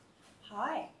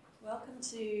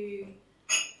to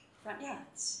Front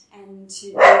Yards and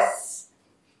to this,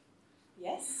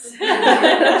 yes,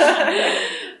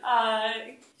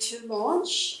 to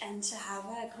launch and to have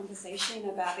a conversation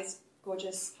about this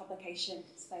gorgeous publication,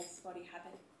 Space, Body,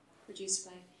 Habit, produced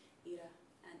by Ira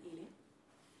and Ilya.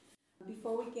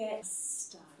 Before we get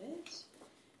started,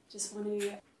 just want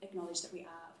to acknowledge that we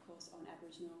are, of course, on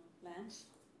Aboriginal land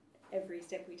every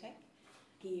step we take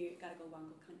here at Gadigal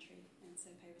Wangal country, and so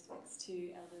pay respects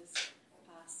to elders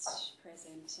past,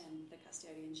 present, and the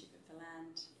custodianship of the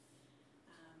land.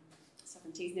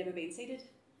 Sovereignty has never been ceded,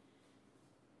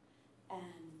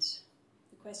 and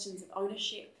the questions of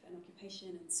ownership and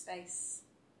occupation and space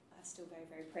are still very,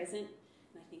 very present,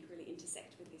 and I think really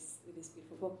intersect with this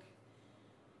beautiful book.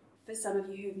 For some of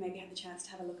you who've maybe had the chance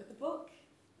to have a look at the book,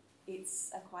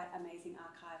 it's a quite amazing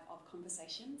archive of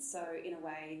conversations. So in a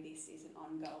way, this is an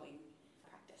ongoing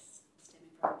practice stemming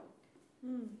from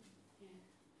the book. Yeah.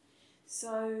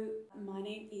 So my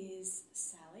name is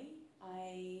Sally.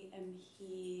 I am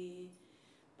here,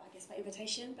 I guess, by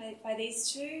invitation by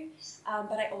these two,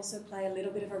 but I also play a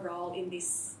little bit of a role in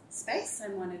this space.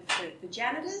 I'm one of the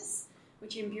janitors,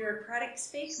 which in bureaucratic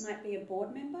speak might be a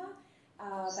board member.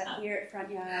 But here at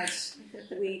Front Yard,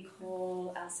 we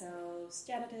call ourselves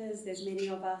janitors. There's many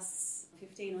of us,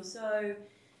 15 or so,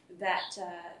 that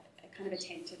kind of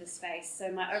attend to the space.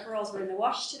 So my overalls were in the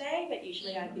wash today, but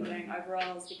usually I'd be wearing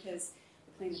overalls because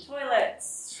we clean the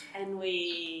toilets and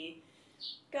we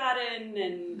garden,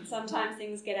 and sometimes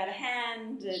things get out of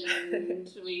hand, and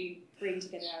we bring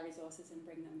together our resources and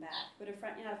bring them back. But at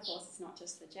Front Yard, of course, it's not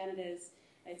just the janitors,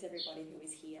 it's everybody who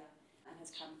is here and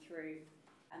has come through,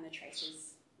 and the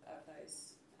traces of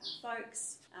those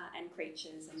folks and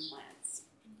creatures and plants.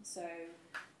 So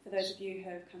for those of you who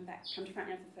have come to Front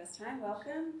Yard for the first time,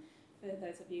 welcome. For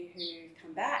those of you who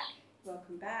come back,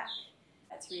 welcome back.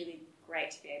 It's really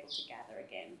great to be able to gather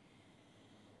again.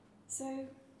 So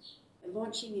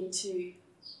launching into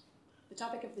the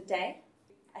topic of the day,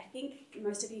 I think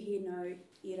most of you here know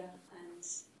Ira and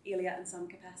Ilya in some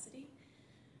capacity.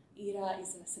 Ira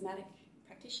is a somatic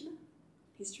practitioner,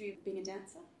 history of being a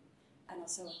dancer, and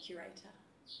also a curator.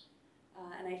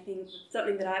 And I think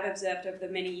something that I've observed over the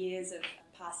many years of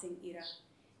passing Ira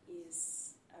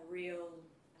is a real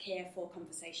care for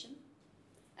conversation,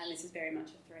 and this is very much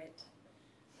a thread.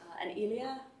 And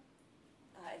Ilya,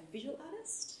 a visual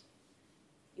artist,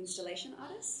 installation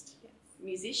artist,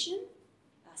 musician,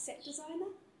 set designer,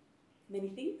 many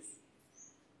things.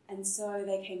 And so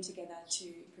they came together to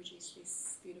produce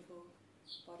this beautiful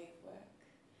body of work.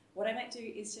 What I might do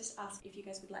is just ask if you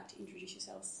guys would like to introduce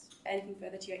yourselves, anything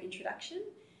further to your introduction,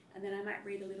 and then I might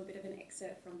read a little bit of an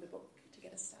excerpt from the book to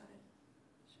get us started.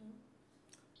 Sure.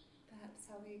 Perhaps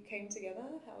how we came together,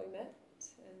 how we met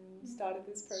and started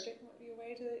this project might be a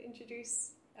way to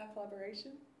introduce our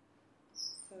collaboration.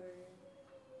 So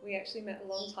we actually met a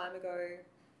long time ago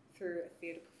through a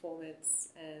theatre performance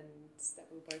and that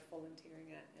we were both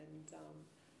volunteering at, and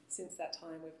since that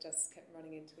time we've just kept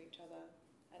running into each other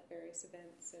at various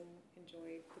events and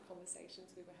enjoyed the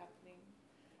conversations we were happening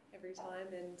every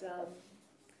time. And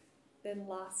then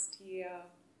last year,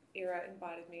 Ira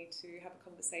invited me to have a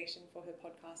conversation for her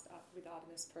podcast with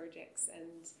Artemis Projects,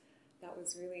 and that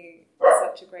was really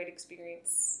such a great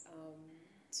experience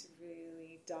to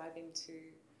really dive into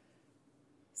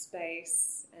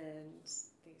space and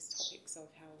these topics of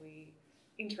how we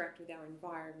interact with our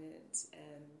environment.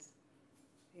 And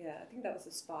yeah, I think that was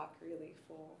a spark really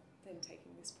for then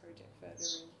taking this project further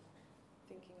and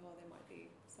thinking, oh, there might be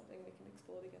something we can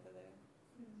explore together there.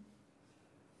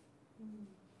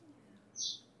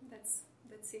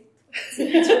 That's it.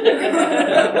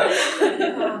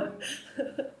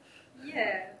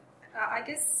 I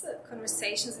guess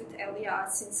conversations with Elia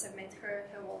since I met her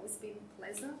have always been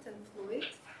pleasant and fluid.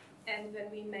 And when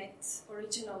we met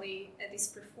originally at this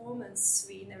performance,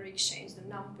 we never exchanged a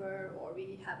number or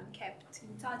we haven't kept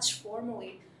in touch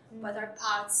formally, but our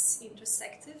paths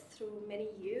intersected through many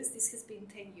years. This has been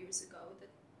 10 years ago that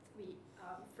we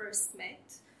first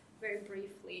met very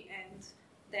briefly, and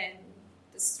then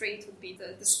the street would be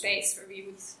the space where we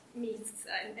would meet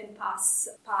and pass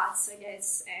paths, I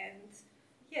guess. And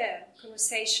yeah,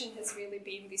 conversation has really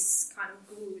been this kind of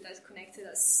glue that connected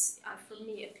us, for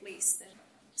me at least. And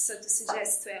so to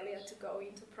suggest to Elia to go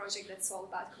into a project that's all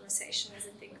about conversation is,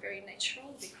 I think, very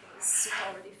natural, because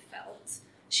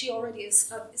she already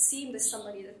seemed as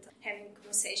somebody that having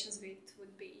conversations with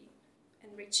would be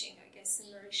enriching, I guess,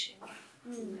 and nourishing.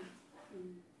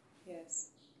 Yes.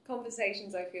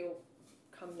 Conversations, I feel,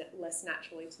 come less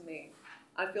naturally to me.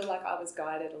 I feel like I was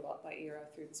guided a lot by Ira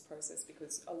through this process,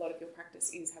 because a lot of your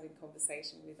practice is having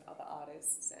conversation with other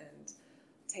artists and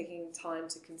taking time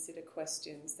to consider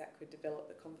questions that could develop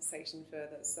the conversation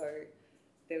further. So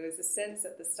there was a sense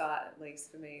at the start, at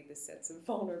least for me, this sense of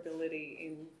vulnerability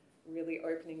in really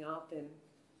opening up and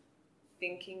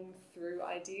thinking through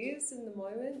ideas in the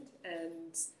moment.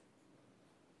 And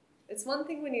it's one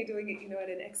thing when you're doing it, at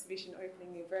an exhibition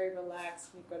opening, you're very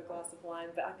relaxed and you've got a glass of wine.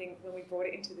 But I think when we brought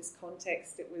it into this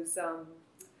context, it was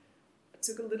it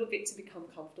took a little bit to become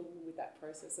comfortable with that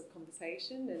process of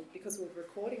conversation, and because we were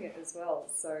recording it as well.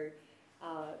 So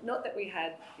not that we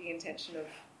had the intention of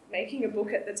making a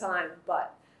book at the time,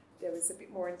 but there was a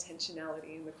bit more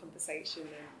intentionality in the conversation.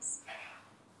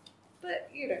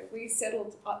 But we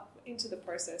settled up into the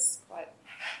process quite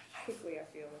quickly, I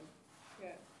feel. And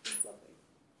yeah, it's lovely.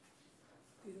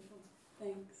 Beautiful.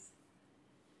 Thanks.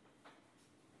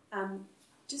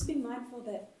 Just be mindful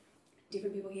that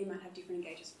different people here might have different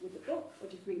engagements with the book or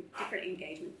different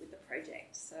engagement with the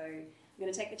project. So I'm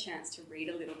going to take the chance to read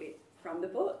a little bit from the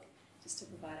book just to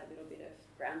provide a little bit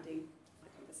of grounding for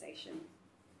the conversation.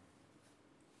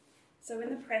 So in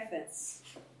the preface,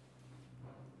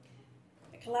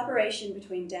 a collaboration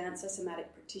between dancer,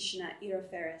 somatic practitioner Ira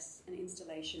Ferris and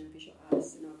installation and visual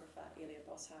artist scenographer Ilya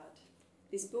Bossard.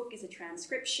 This book is a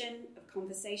transcription of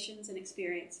conversations and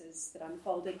experiences that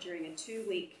unfolded during a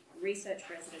 2-week research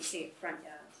residency at Front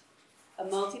Yard,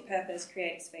 a multi-purpose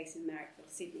creative space in Marrickville,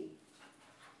 Sydney.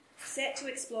 Set to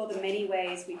explore the many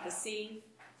ways we perceive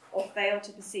or fail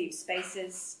to perceive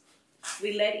spaces,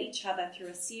 we led each other through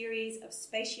a series of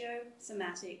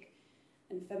spatio-somatic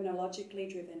and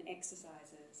phenomenologically driven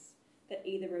exercises that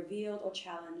either revealed or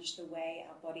challenged the way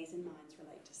our bodies and minds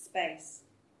relate to space.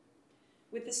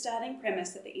 With the starting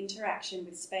premise that the interaction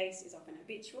with space is often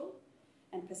habitual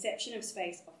and perception of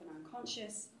space often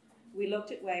unconscious, we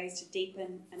looked at ways to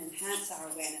deepen and enhance our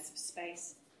awareness of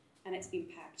space and its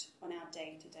impact on our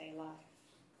day-to-day life.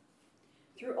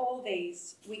 Through all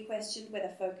these, we questioned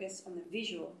whether focus on the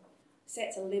visual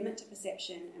sets a limit to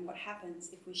perception and what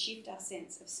happens if we shift our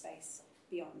sense of space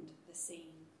beyond the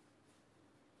seen.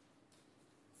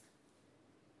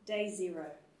 Day 0.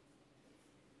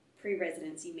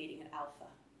 Pre-residency meeting at Alpha.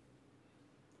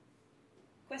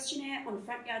 Questionnaire on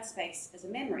Front Yard space as a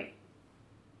memory.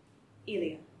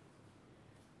 Ilya.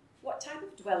 What type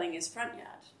of dwelling is Front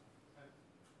Yard?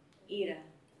 Ira.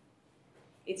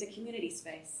 It's a community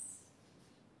space.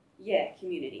 Yeah,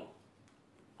 community.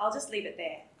 I'll just leave it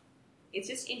there. It's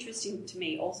just interesting to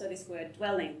me also this word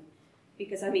dwelling,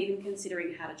 because I'm even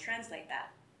considering how to translate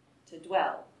that to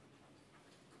dwell.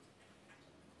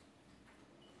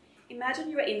 Imagine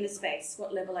you are in the space.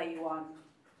 What level are you on?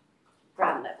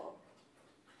 Ground level.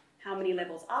 How many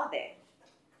levels are there?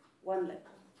 1 level.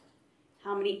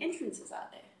 How many entrances are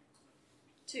there?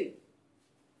 2.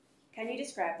 Can you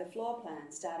describe the floor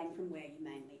plan starting from where you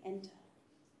mainly enter?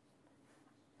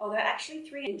 Oh, there are actually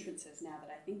 3 entrances now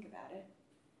that I think about it.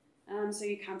 So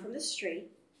you come from the street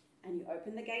and you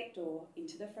open the gate door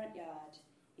into the front yard,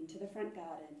 into the front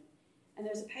garden, and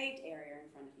there's a paved area in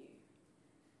front of you.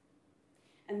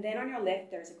 And then on your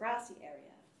left there is a grassy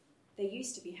area. There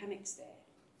used to be hammocks there.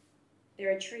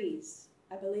 There are trees,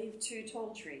 I believe 2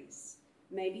 tall trees,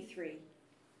 maybe 3.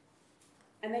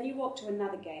 And then you walk to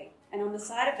another gate, and on the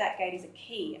side of that gate is a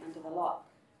key under the lock.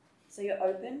 So you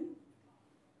open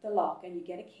the lock and you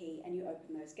get a key and you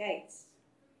open those gates.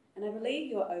 And I believe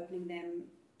you're opening them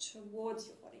towards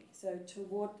your body, so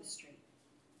toward the street.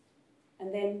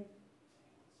 And then,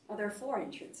 there are 4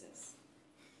 entrances.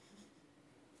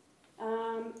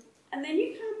 And then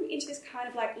you come into this kind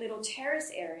of like little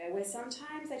terrace area where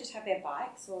sometimes they just have their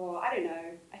bikes, or I don't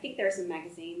know, I think there are some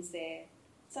magazines there,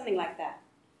 something like that.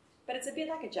 But it's a bit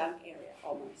like a junk area,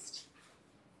 almost.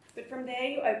 But from there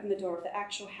you open the door of the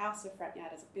actual house of Front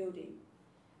Yard as a building,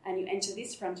 and you enter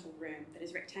this frontal room that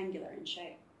is rectangular in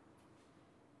shape.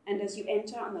 And as you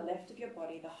enter on the left of your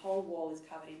body, the whole wall is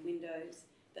covered in windows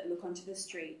that look onto the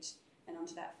street and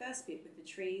onto that first bit with the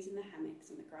trees and the hammocks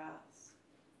and the grass.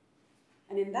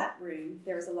 And in that room,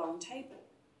 there is a long table,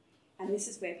 and this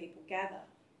is where people gather.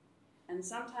 And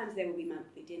sometimes there will be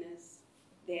monthly dinners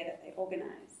there that they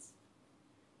organise.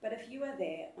 But if you are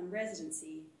there on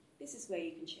residency, this is where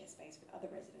you can share space with other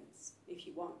residents, if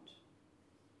you want.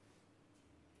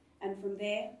 And from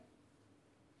there,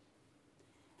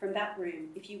 from that room,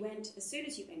 as soon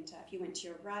as you enter, if you went to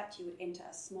your right, you would enter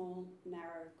a small,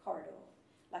 narrow corridor,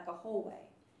 like a hallway.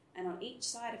 And on each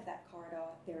side of that corridor,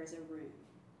 there is a room.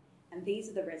 And these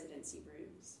are the residency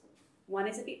rooms. One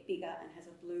is a bit bigger and has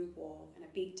a blue wall and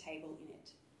a big table in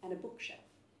it, and a bookshelf,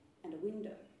 and a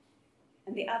window.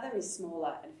 And the other is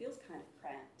smaller and feels kind of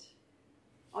cramped.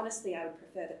 Honestly, I would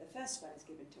prefer that the first one is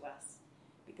given to us,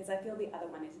 because I feel the other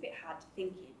one is a bit hard to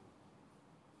think in.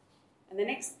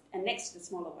 And next to the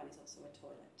smaller one is also a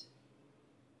toilet.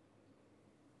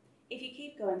 If you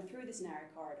keep going through this narrow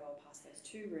corridor past those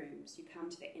 2 rooms, you come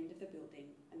to the end of the building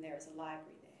and there is a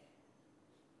library there.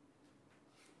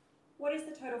 What is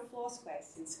the total floor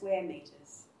space in square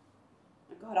metres?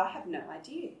 Oh God, I have no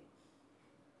idea.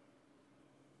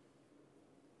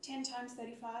 10 times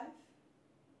 35?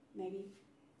 Maybe.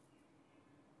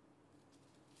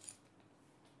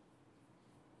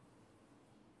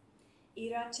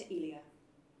 Ira to Ilia.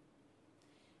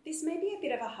 This may be a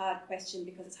bit of a hard question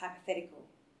because it's hypothetical,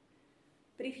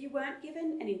 but if you weren't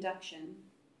given an induction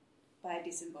by a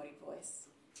disembodied voice,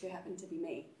 who happened to be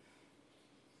me,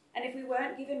 and if we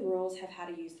weren't given rules of how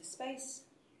to use the space,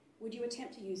 would you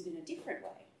attempt to use it in a different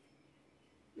way?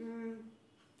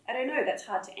 I don't know, that's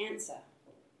hard to answer.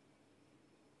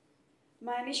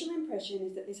 My initial impression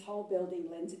is that this whole building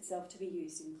lends itself to be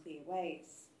used in clear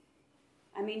ways.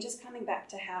 I mean, just coming back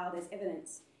to how there's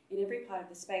evidence in every part of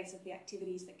the space of the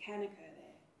activities that can occur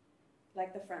there.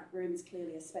 Like the front room is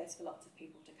clearly a space for lots of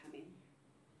people to come in.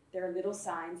 There are little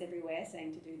signs everywhere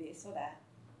saying to do this or that.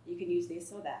 You can use this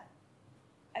or that.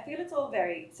 I feel it's all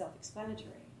very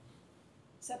self-explanatory.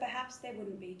 So perhaps there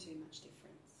wouldn't be too much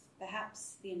difference.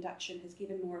 Perhaps the induction has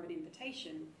given more of an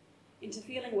invitation into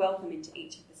feeling welcome into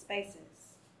each of the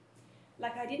spaces.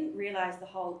 Like I didn't realise the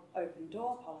whole open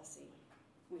door policy,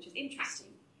 which is interesting.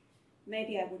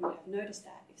 Maybe I wouldn't have noticed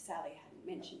that if Sally hadn't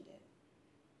mentioned it.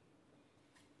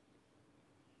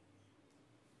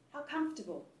 How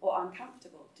comfortable or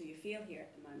uncomfortable do you feel here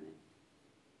at the moment?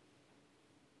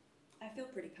 I feel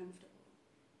pretty comfortable.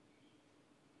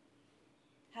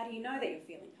 How do you know that you're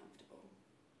feeling comfortable?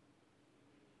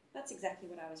 That's exactly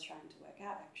what I was trying to work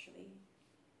out, actually.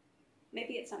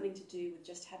 Maybe it's something to do with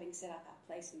just having set up our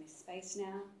place in this space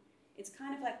now. It's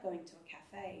kind of like going to a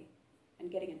cafe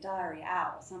and getting a diary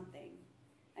out or something,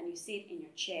 and you sit in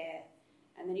your chair,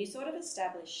 and then you sort of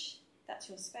establish that's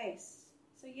your space.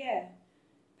 So yeah,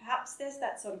 perhaps there's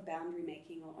that sort of boundary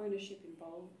making or ownership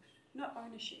involved. Not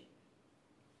ownership,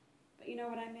 but you know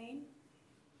what I mean?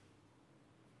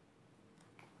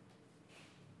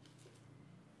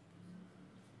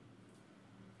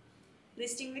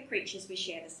 Listing the creatures we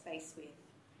share the space with.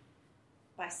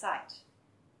 By sight: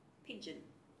 pigeon,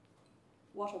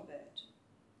 wattlebird,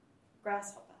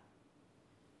 grasshopper,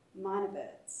 minor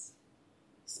birds,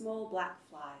 small black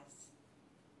flies,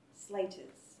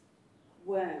 slaters,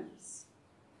 worms,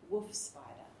 wolf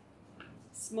spider,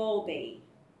 small bee,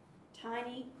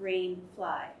 tiny green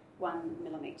fly, 1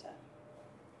 millimetre,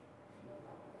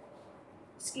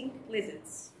 skink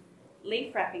lizards,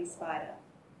 leaf-wrapping spider,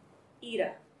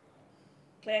 Ida,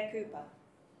 Claire Cooper,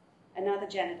 another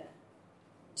janitor,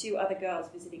 2 other girls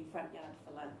visiting front yard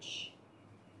for lunch.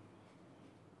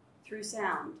 Through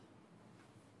sound,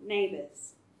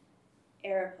 neighbours,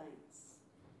 aeroplanes,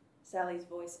 Sally's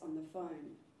voice on the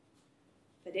phone,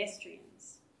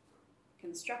 pedestrians,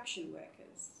 construction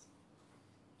workers,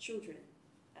 children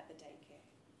at the daycare.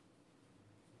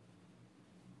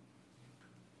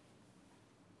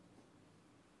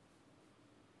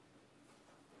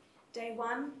 Day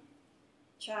 1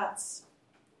 charts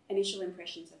initial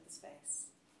impressions of the space.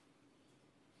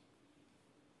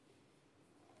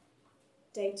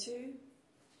 Day 2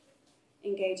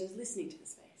 engages listening to the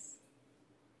space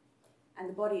and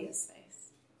the body of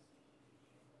space.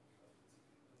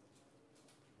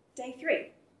 Day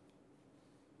 3,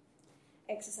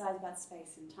 exercise about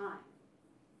space and time.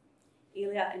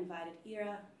 Ilia invited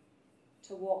Ira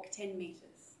to walk 10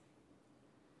 metres,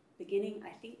 beginning,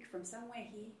 I think, from somewhere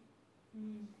here,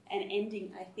 and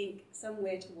ending, I think,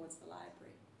 somewhere towards the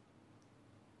library.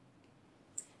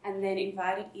 And then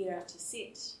invited Ira to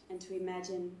sit and to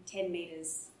imagine 10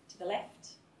 metres to the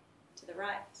left, to the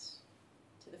right,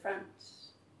 to the front,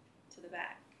 to the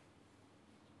back,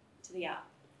 to the up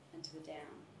and to the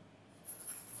down.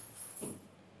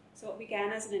 So what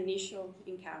began as an initial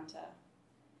encounter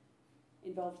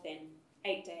involved then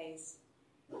 8 days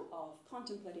of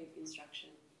contemplative instruction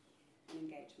and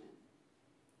engagement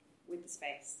with the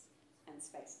space and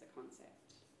space the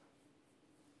concept.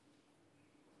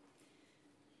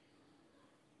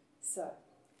 So,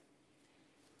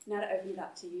 now to open it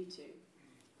up to you two.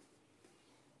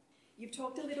 You've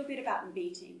talked a little bit about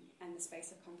meeting and the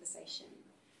space of conversation,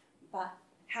 but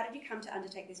how did you come to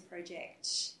undertake this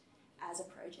project as a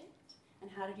project, and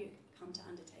how did you come to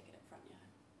undertake it at Front Yard?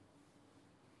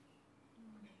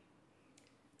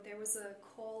 There was a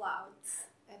call out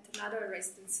at another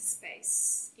residency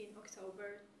space in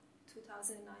October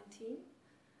 2019.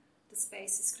 The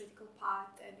space is Critical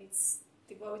Path and it's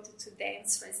devoted to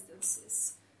dance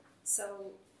residencies.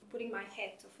 So putting my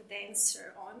hat of a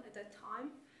dancer on at that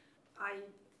time, I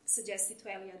suggested to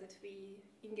Elia that we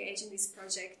engage in this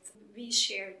project. We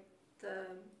shared the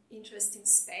interest in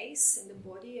space and the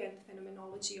body and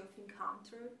phenomenology of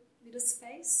encounter with the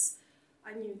space.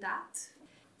 I knew that.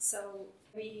 So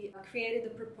we created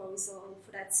a proposal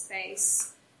for that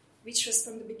space, which was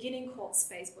from the beginning called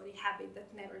Space Body Habit, that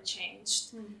never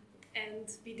changed. And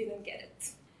we didn't get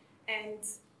it. And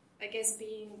I guess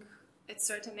being at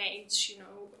certain age,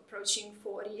 approaching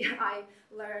 40, I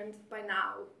learned by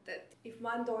now that if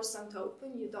one door's not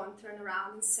open, you don't turn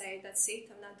around and say, that's it,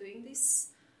 I'm not doing this.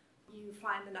 You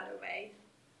find another way.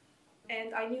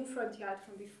 And I knew Frontier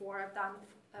from before. I've done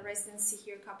a residency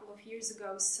here a couple of years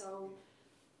ago, so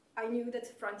I knew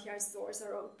that Frontier's doors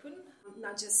are open,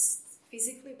 not just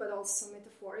physically, but also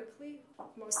metaphorically.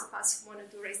 Most of us who want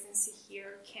to do residency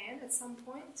here can at some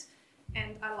point.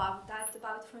 And I love that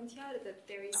about Frontier, that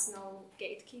there is no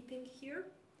gatekeeping here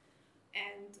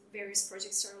and various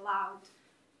projects are allowed.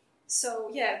 So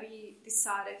we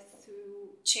decided to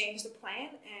change the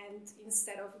plan, and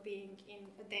instead of being in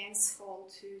a dance hall,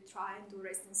 to try and do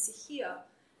residency here.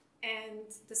 And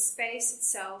the space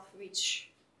itself, which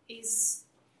is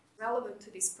relevant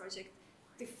to this project,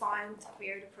 defined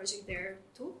where the project there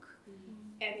took.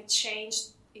 And it changed,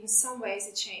 in some ways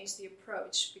it changed the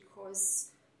approach,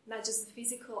 because not just the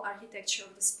physical architecture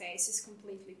of the space is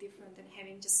completely different than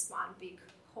having just one big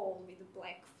hall with a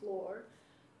black floor.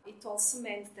 It also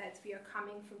meant that we are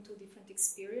coming from two different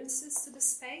experiences to the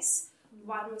space.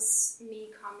 One was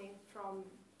me coming from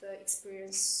the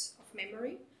experience of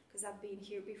memory, because I've been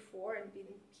here before and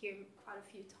been here quite a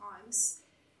few times.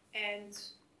 And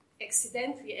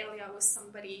accidentally, Elia was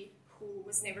somebody who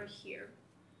was never here.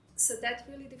 So that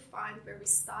really defined where we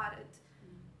started.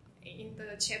 In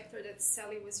the chapter that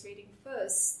Sally was reading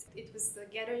first, it was the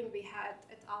gathering we had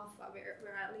at Alpha, where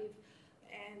I live,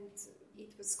 and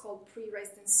it was called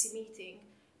Pre-Residency Meeting.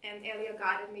 And Elia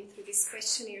guided me through this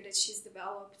questionnaire that she's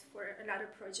developed for another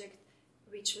project,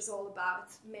 which was all about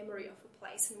memory of a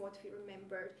place and what we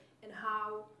remembered, and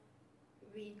how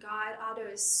we guide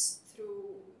others through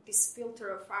this filter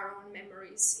of our own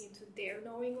memories into their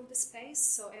knowing of the space.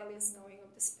 So Elia's knowing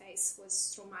of the space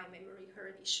was through my memory,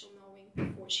 her initial knowing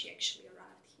before she actually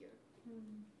arrived here.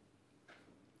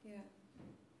 Yeah.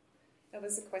 That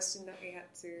was a question that we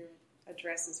had to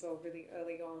address as well really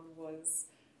early on, was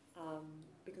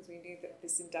because we knew that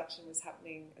this induction was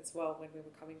happening as well when we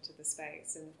were coming to the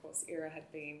space. And of course, Ira had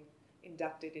been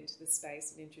inducted into the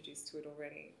space and introduced to it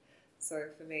already. So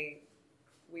for me,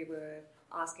 we were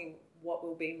asking, what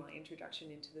will be my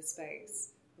introduction into the space?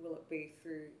 Will it be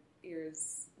through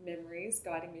Ira's memories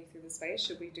guiding me through the space?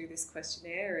 Should we do this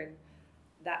questionnaire? And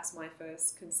that's my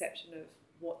first conception of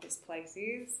what this place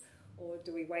is. Or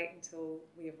do we wait until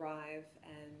we arrive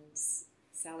and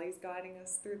Sally's guiding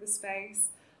us through the space?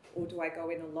 Or do I go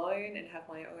in alone and have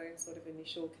my own sort of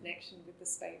initial connection with the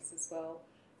space as well?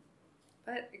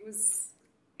 But it was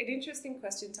an interesting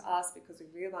question to ask, because we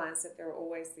realised that there are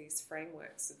always these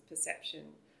frameworks of perception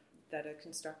that are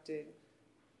constructed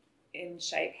and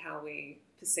shape how we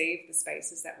perceive the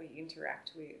spaces that we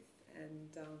interact with.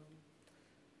 And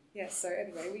so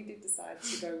anyway, we did decide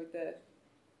to go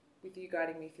with you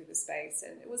guiding me through the space,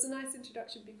 and it was a nice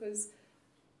introduction, because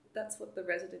that's what the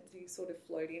residency sort of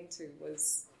flowed into,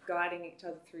 was guiding each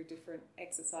other through different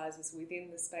exercises within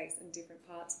the space and different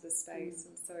parts of the space.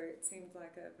 And so it seemed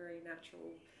like a very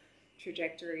natural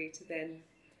trajectory to then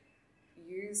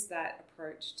use that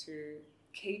approach to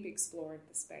keep exploring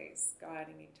the space,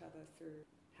 guiding each other through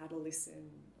how to listen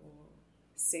or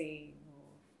seeing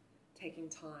or taking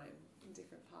time in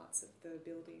different parts of the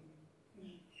building.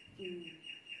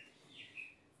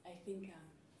 I think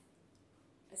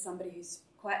as somebody who's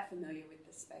quite familiar with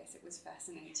the space, it was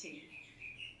fascinating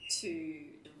to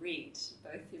read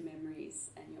both your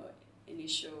memories and your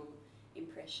initial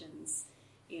impressions,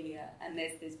 Elia. And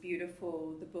there's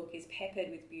beautiful, the book is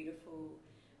peppered with beautiful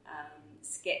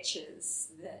sketches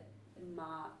that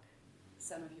mark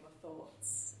some of your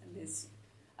thoughts. And there's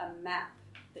a map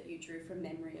that you drew from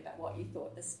memory about what you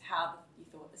thought how you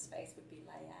thought the space would be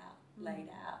laid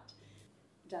out,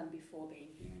 done before being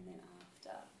here and then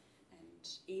after. And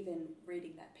even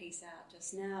reading that piece out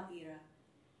just now, Ira,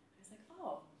 I was like,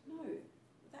 oh, no,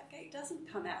 that gate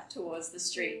doesn't come out towards the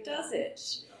street, does it?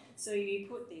 So you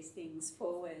put these things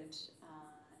forward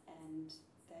and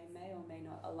they may or may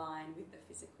not align with the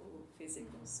physical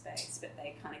space, but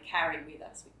they kind of carry with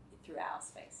us through our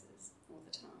spaces all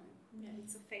the time. Yeah,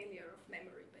 it's a failure of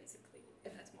memory, basically,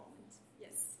 at that moment.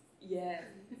 Yes. Yeah.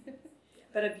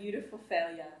 But a beautiful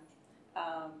failure.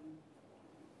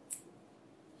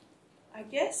 I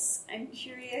guess I'm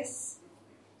curious.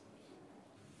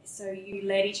 So you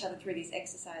led each other through these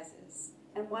exercises,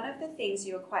 And one of the things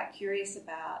you were quite curious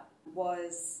about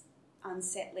was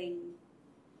unsettling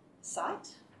sight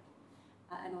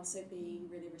and also being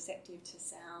really receptive to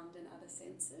sound and other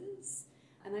senses.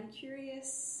 And I'm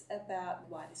curious about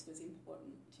why this was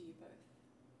important to you both.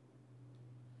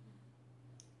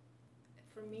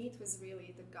 For me, it was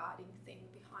really the guiding thing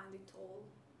behind it all.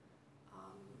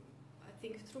 I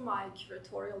think through my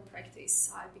curatorial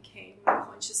practice, I became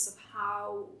conscious of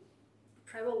how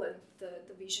prevalent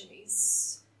the vision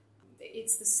is.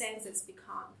 It's the sense that's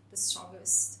become the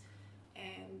strongest,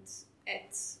 and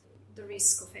at the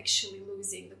risk of actually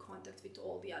losing the contact with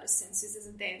all the other senses. As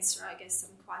a dancer, I guess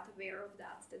I'm quite aware of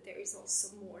that there is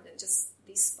also more than just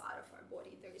this part of our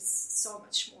body. There is so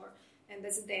much more. And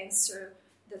as a dancer,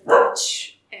 the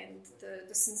touch and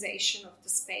the sensation of the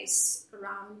space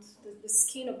around the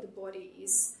skin of the body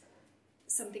is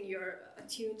something you're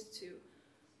attuned to.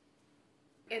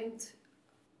 And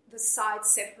the sight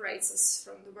separates us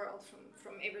from the world,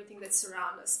 from everything that's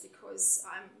around us, because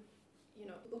I'm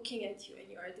looking at you and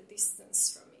you're at a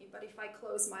distance from me. But if I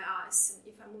close my eyes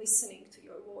and if I'm listening to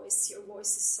your voice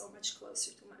is so much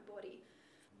closer to my body.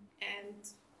 And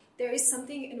there is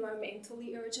something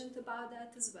environmentally urgent about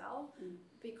that as well,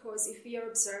 because if we are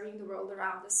observing the world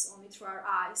around us only through our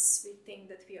eyes, we think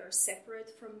that we are separate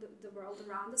from the world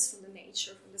around us, from the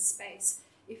nature, from the space.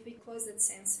 If we close that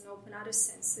sense and open other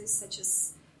senses, such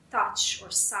as touch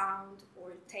or sound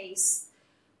or taste,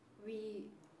 we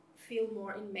feel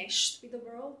more enmeshed with the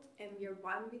world and we are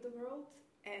one with the world.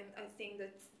 And I think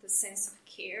that the sense of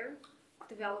care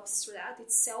develops through that.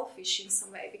 It's selfish in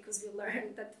some way because we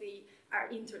learn that we are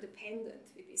interdependent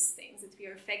with these things, that we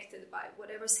are affected by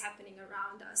whatever's happening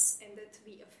around us and that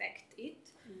we affect it.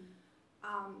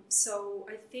 So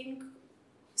I think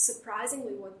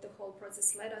surprisingly what the whole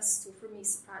process led us to, for me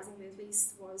surprisingly at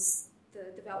least, was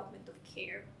the development of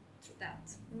care through that.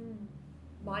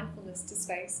 Mindfulness to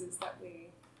spaces that we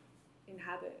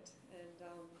inhabit.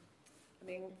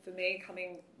 And for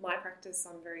me, my practice,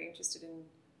 I'm very interested in,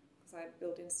 because I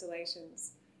build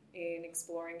installations, in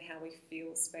exploring how we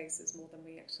feel spaces more than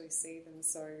we actually see them.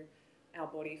 So our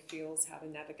body feels how to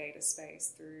navigate a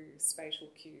space through spatial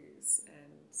cues,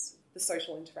 and the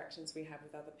social interactions we have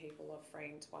with other people are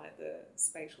framed by the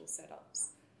spatial setups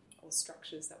or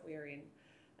structures that we're in.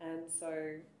 And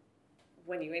so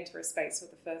when you enter a space for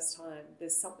the first time,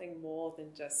 there's something more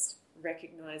than just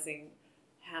recognizing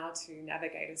how to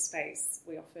navigate a space.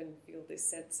 We often feel this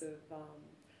sense of,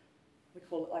 we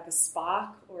call it like a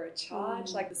spark or a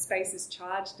charge, like the space is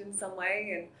charged in some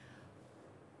way. And,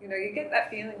 you get that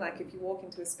feeling like if you walk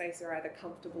into a space, you're either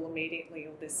comfortable immediately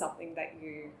or there's something that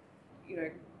you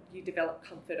develop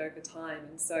comfort over time.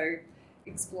 And so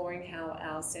exploring how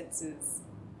our senses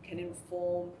can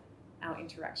inform our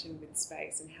interaction with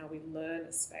space and how we learn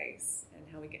a space and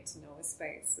how we get to know a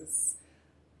space is,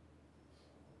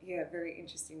 very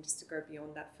interesting, just to go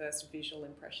beyond that first visual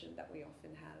impression that we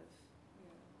often have.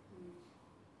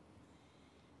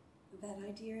 That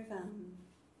idea of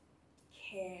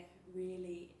care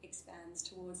really expands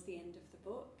towards the end of the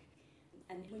book.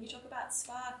 And when you talk about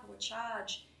spark or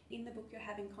charge, in the book you're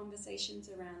having conversations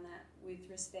around that with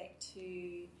respect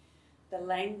to the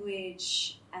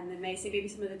language and then maybe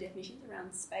some of the definitions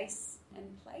around space and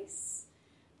place.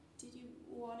 Did you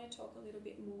want to talk a little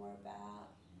bit more about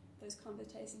those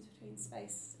conversations between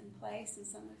space and place and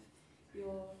some of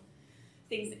your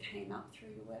things that came up through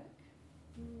your work?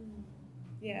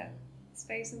 Yeah,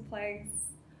 space and place.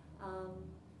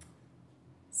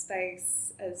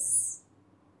 Space as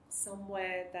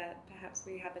somewhere that perhaps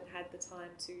we haven't had the time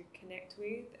to connect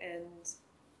with and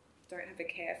don't have a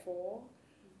care for.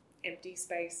 Empty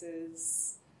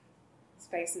spaces,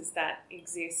 spaces that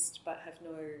exist but have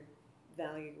no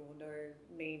value or no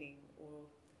meaning or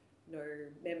no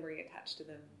memory attached to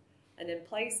them. And then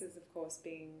places, of course,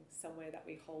 being somewhere that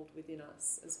we hold within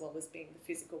us, as well as being the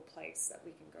physical place that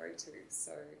we can go to.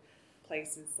 So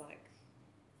places like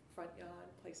front yard,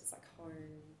 places like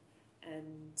home.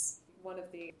 And one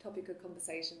of the topic of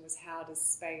conversation was, how does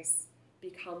space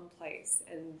become place?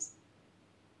 And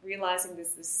realising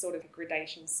there's this sort of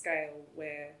gradation scale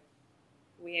where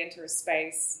we enter a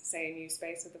space, say a new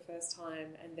space for the first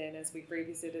time, and then as we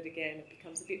revisit it again, it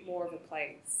becomes a bit more of a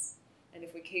place. And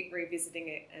if we keep revisiting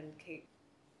it and keep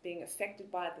being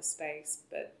affected by the space,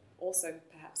 but also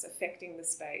perhaps affecting the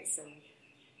space and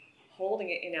holding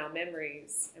it in our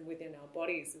memories and within our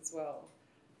bodies as well,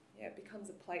 it becomes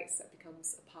a place that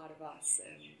becomes a part of us.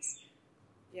 And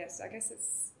yes, I guess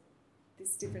it's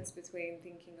this difference between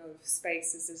thinking of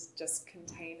spaces as just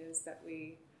containers that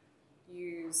we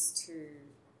use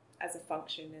as a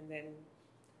function, and then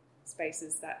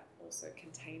spaces that also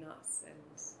contain us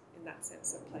and in that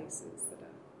sense, are places that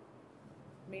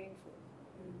are meaningful.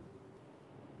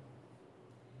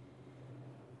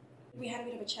 We had a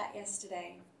bit of a chat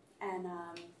yesterday, and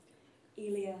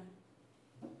Elia,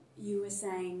 you were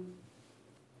saying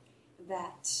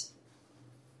that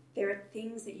there are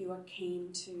things that you are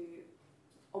keen to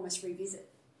almost revisit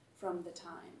from the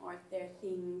time, or if there are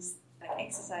things like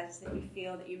exercises that you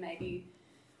feel that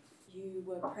you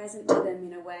were present to them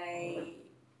in a way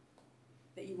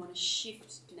that you want to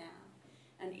shift now.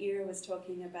 And Ira was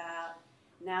talking about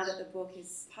now that the book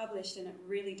is published, and it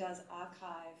really does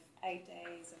archive 8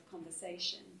 days of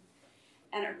conversation,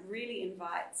 and it really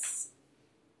invites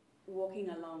walking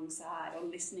alongside or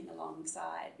listening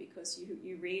alongside, because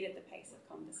you read at the pace of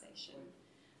conversation,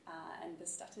 and the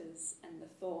stutters and the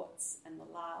thoughts and the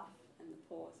laugh and the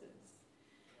pauses.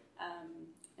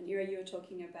 And Ira, you were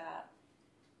talking about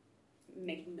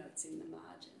making notes in the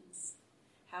margins,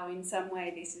 how in some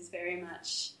way this is very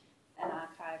much an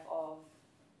archive of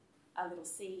a little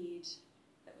seed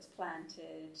that was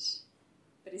planted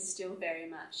but is still very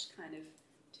much kind of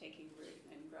taking root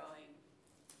and growing.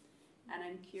 And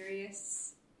I'm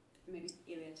curious, maybe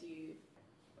Elia, to you,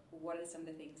 what are some of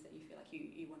the things that you feel like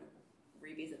you want to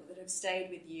revisit, or that have stayed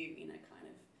with you in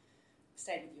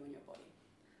your body?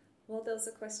 Well, there was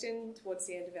a question towards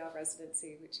the end of our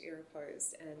residency which Ira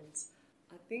posed, and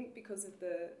I think because of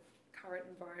the current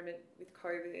environment with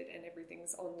COVID and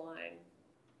everything's online,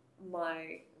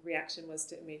 my reaction was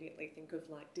to immediately think of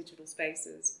like digital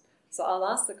spaces. So I'll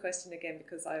ask the question again,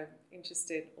 because I'm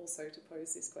interested also to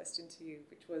pose this question to you,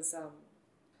 which was,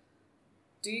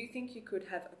 do you think you could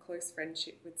have a close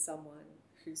friendship with someone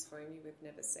whose home you have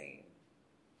never seen?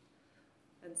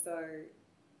 And so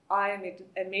I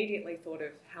immediately thought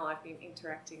of how I've been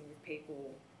interacting with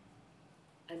people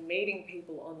and meeting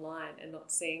people online and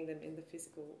not seeing them in the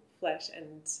physical flesh,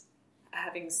 and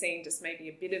having seen just maybe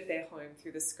a bit of their home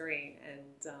through the screen.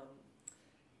 And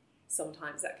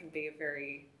sometimes that can be a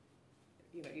very,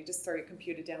 you just throw your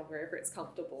computer down wherever it's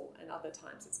comfortable, and other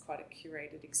times it's quite a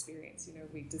curated experience.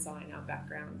 We design our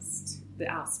backgrounds,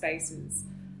 our spaces,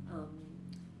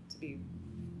 to be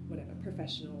whatever,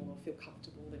 professional, or feel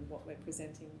comfortable in what we're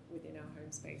presenting within our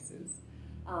home spaces.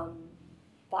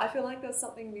 But I feel like there's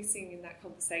something missing in that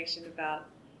conversation about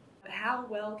how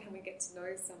well can we get to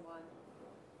know someone,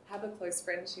 have a close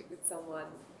friendship with someone,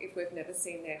 if we've never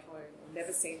seen their home or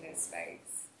never seen their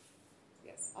space.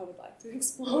 Yes, I would like to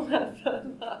explore that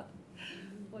further.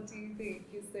 What do you think?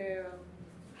 Is there,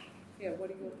 what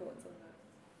are your thoughts on that?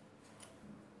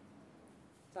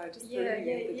 So I just threw you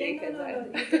in the deep end there.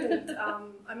 No, you didn't.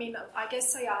 I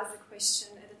guess I asked the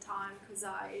question at the time because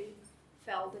I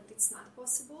felt that it's not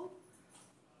possible.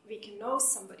 We can know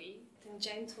somebody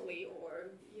tangentially,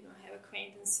 or have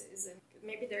acquaintances, and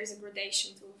maybe there is a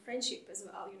gradation to friendship as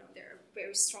well. There are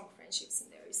very strong friendships,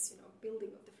 and there is building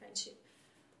of the friendship.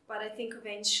 But I think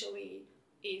eventually,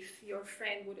 if your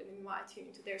friend wouldn't invite you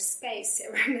into their space,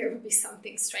 there would be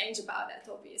something strange about that,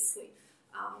 obviously.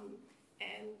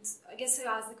 And I guess I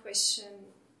asked the question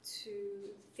to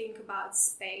think about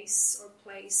space or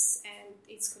place and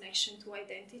its connection to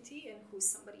identity and who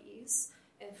somebody is.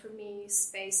 And for me,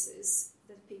 spaces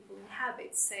that people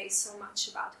inhabit say so much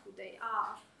about who they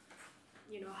are.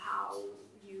 How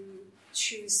you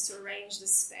choose to arrange the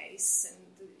space,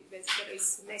 and whether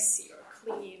it's messy or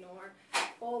clean, or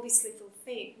all these little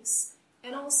things.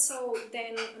 And also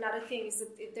then another thing is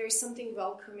that there is something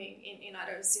welcoming in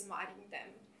others, inviting them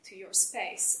to your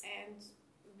space. And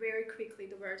very quickly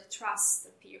the word trust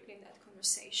appeared in that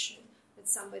conversation, that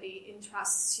somebody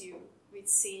entrusts you with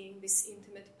seeing this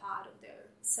intimate part of their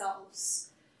selves,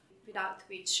 without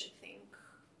which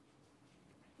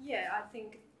I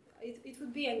think it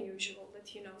would be unusual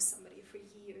that you know somebody for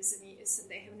years and years and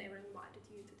they have never invited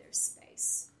you to their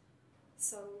space.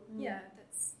 So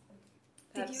that's.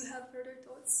 Perhaps. Did you have further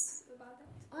thoughts about that?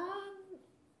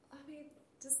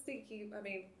 Just thinking.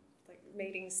 Like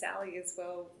meeting Sally as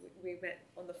well. We met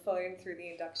on the phone through the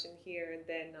induction here, and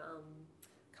then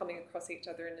coming across each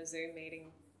other in a Zoom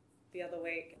meeting the other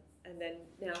week, and then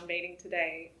now meeting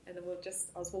today. And then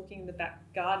I was walking in the back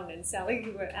garden, and Sally,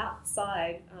 you were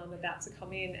outside about to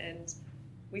come in, and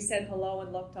we said hello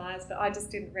and locked eyes, but I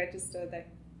just didn't register that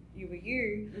you were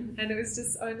you. Mm-hmm. And it was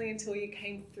just only until you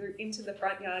came through into the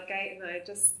front yard gate, and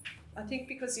I think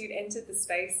because you'd entered the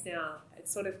space now, it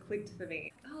sort of clicked for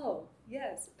me. Oh,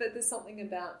 yes. But there's something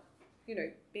about,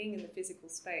 being in the physical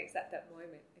space at that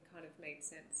moment. It kind of made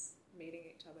sense, meeting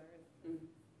each other and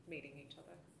meeting each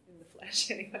other in the flesh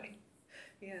anyway.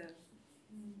 Yeah.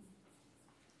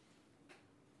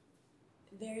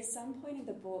 There is some point in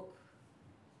the book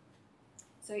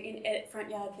So at Front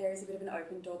Yard there is a bit of an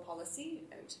open door policy,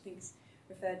 which I think is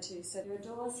referred to. So there are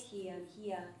doors here and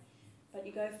here, but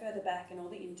you go further back and all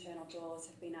the internal doors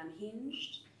have been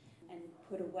unhinged and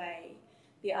put away.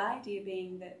 The idea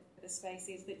being that the space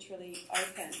is literally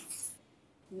open,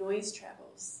 noise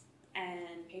travels,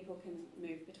 and people can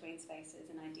move between spaces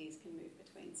and ideas can move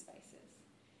between spaces.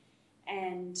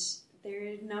 And there are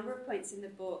a number of points in the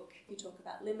book. You talk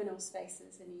about liminal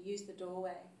spaces and you use the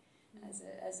doorway as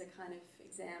a kind of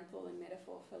example and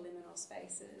metaphor for liminal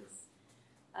spaces.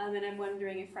 And I'm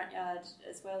wondering if Front Yard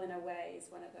as well in a way is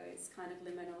one of those kind of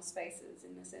liminal spaces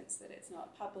in the sense that it's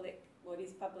not public, what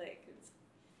is public,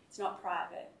 it's not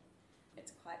private,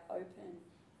 it's quite open.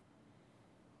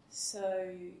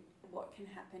 So what can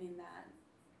happen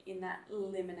in that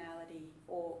liminality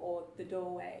or the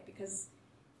doorway? Because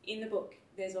in the book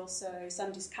there's also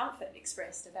some discomfort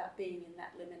expressed about being in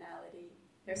that liminality.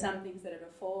 There are some things that it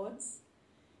affords.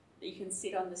 You can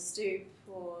sit on the stoop,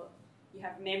 or you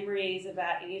have memories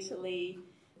about in Italy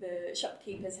the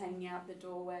shopkeepers hanging out the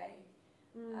doorway.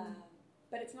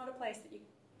 But it's not a place that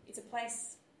it's a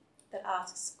place that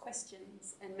asks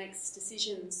questions and makes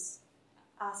decisions,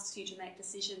 asks you to make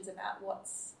decisions about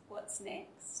what's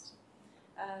next.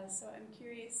 So I'm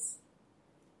curious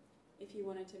if you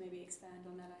wanted to maybe expand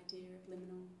on that idea of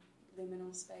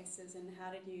liminal spaces, and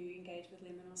how did you engage with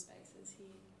liminal spaces here?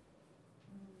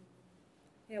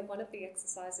 Yeah, one of the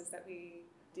exercises that we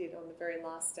did on the very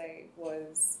last day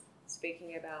was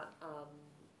speaking about,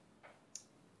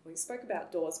 we spoke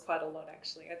about doors quite a lot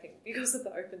actually, I think because of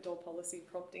the open door policy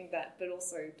prompting that, but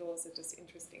also doors are just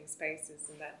interesting spaces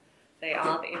and that they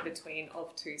are the in-between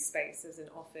of two spaces and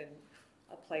often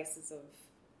are places of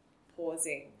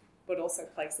pausing, but also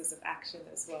places of action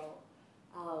as well.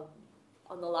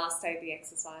 On the last day, the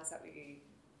exercise that we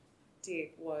did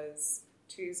was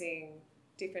choosing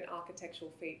different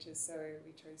architectural features. So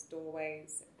we chose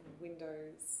doorways and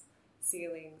windows,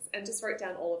 ceilings, and just wrote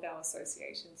down all of our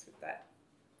associations with that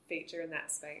feature in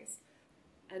that space.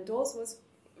 And doors was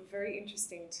very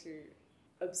interesting to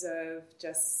observe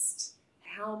just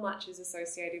how much is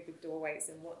associated with doorways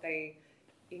and what they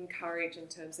encourage in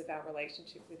terms of our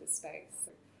relationship with the space.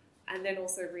 And then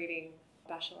also reading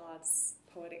Bachelard's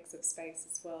Poetics of Space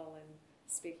as well, and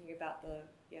speaking about the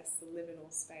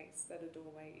liminal space that a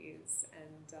doorway is,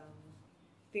 and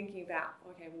thinking about,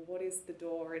 okay, well, what is the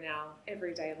door in our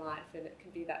everyday life? And it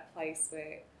can be that place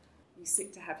where you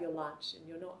sit to have your lunch and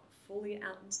you're not fully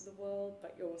out into the world,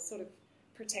 but you're sort of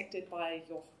protected by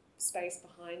your space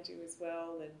behind you as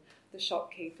well. And the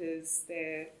shopkeepers,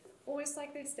 they're almost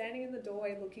like they're standing in the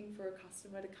doorway looking for a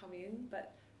customer to come in,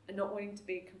 but are not wanting to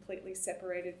be completely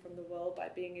separated from the world by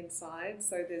being inside.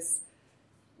 So there's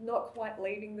not quite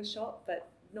leaving the shop, but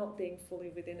not being fully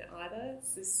within it either.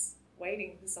 It's just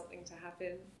waiting for something to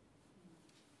happen.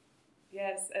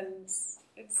 Yes, and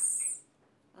it's,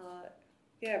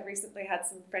 recently had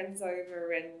some friends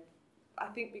over, and I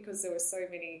think because there were so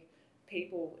many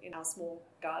people in our small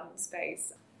garden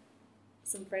space,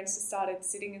 some friends just started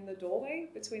sitting in the doorway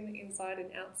between the inside and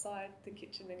outside the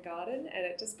kitchen and garden, and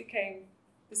it just became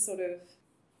this sort of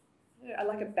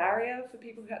like a barrier for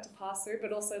people who had to pass through,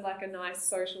 but also like a nice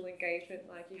social engagement,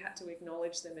 like you had to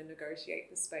acknowledge them and negotiate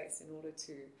the space in order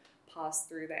to pass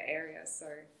through that area. So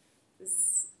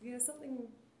there's something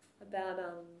about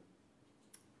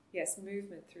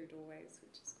movement through doorways,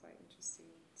 which is quite interesting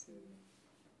too,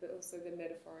 but also the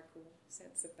metaphorical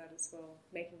sense of that as well,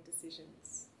 making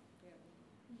decisions.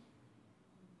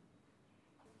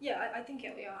 Yeah, I think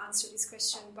Elia answered this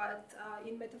question, but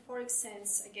in metaphoric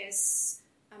sense, I guess,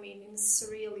 in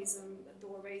surrealism, the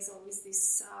doorway is always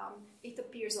this, it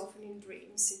appears often in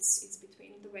dreams. It's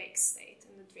between the wake state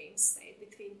and the dream state,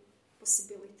 between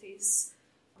possibilities,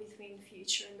 between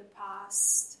future and the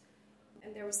past.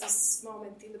 And there was this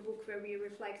moment in the book where we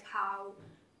reflect how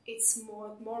it's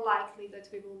more likely that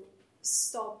we will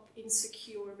stop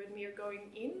insecure when we are going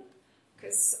in,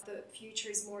 because the future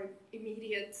is more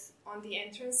immediate on the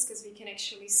entrance, because we can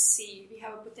actually see, we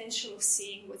have a potential of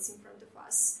seeing what's in front of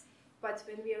us. But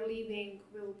when we are leaving,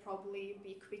 we'll probably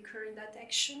be quicker in that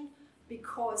action,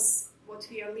 because what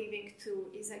we are leaving to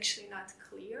is actually not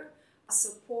clear. So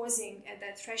pausing at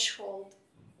that threshold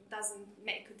doesn't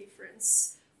make a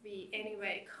difference. We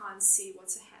anyway can't see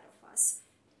what's ahead of us.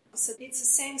 So it's the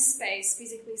same space,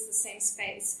 physically it's the same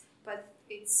space, but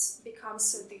it's becomes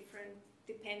so different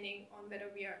depending on whether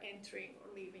we are entering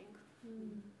or leaving.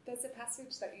 There's a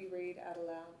passage that you read out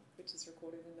aloud, which is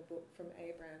recorded in the book, from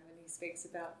Abraham, and he speaks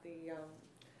about the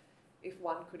if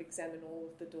one could examine all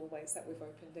of the doorways that we've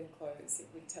opened and closed, it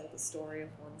would tell the story of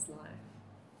one's life.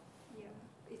 Yeah,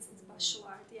 it's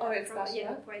Bachelard. Yeah, it's Bachelard?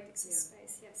 Yeah, Poetics of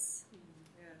Space, yes.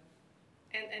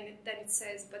 And then it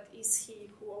says, but is he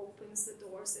who opens the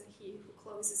doors and he who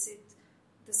closes it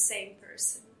the same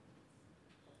person?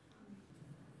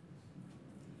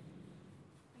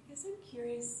 I guess I'm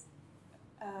curious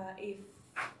if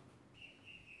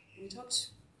we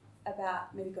talked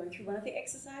about maybe going through one of the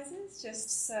exercises,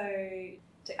 just so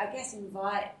to, I guess,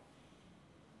 invite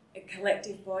a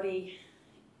collective body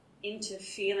into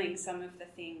feeling some of the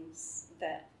things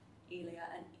that Elia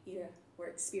and Ira were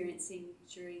experiencing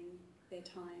during their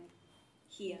time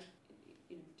here,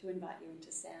 to invite you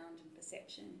into sound and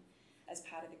perception as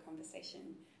part of the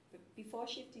conversation. But before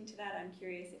shifting to that, I'm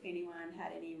curious if anyone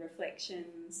had any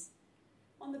reflections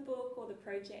on the book or the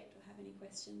project, or have any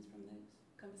questions from those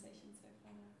conversations so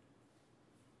far.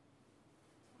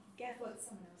 I thought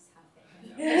someone else had that.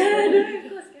 No, of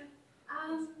course, Gav.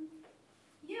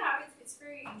 Yeah, it's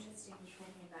very interesting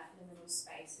talking about liminal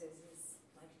spaces as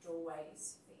like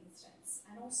doorways, for instance,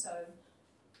 and also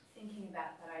thinking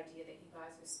about that idea that you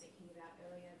guys were speaking about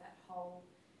earlier, that whole,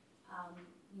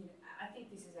 I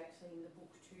think this is actually in the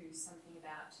book too, something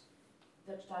about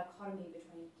the dichotomy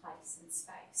between place and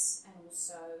space, and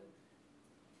also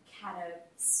can a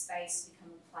space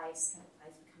become a place, can a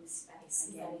place become a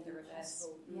space? Again, the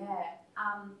reverse. Yeah.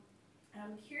 And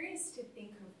I'm curious to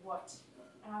think of what,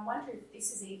 and I wonder if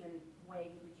this is even where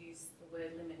you would use the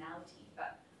word liminality,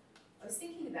 but I was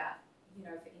thinking about,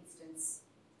 for instance,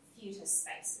 theatre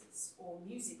spaces or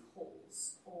music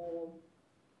halls or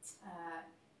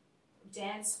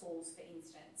dance halls, for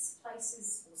instance,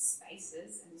 places or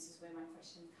spaces, and this is where my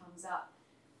question comes up,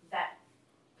 that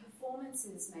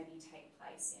performances maybe take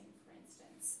place in, for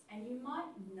instance, and you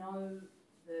might know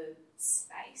the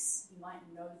space, you might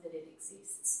know that it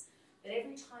exists, but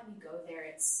every time you go there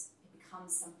it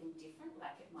becomes something different,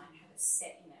 like it might have a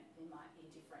set in it, there might be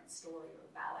a different story or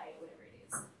a ballet or whatever it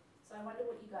is. So I wonder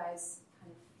what you guys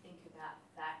kind of think about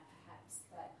that, perhaps,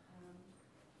 that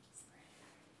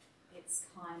it's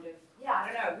kind of, I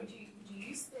don't know, would you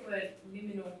use the word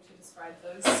liminal to describe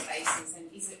those spaces,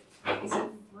 and is it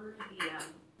through the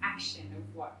action of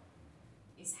what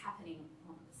is happening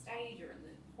on the stage or in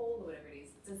the hall or whatever it is,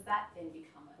 does that then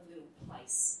become a little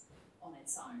place on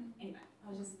its own? Anyway,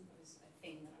 that was a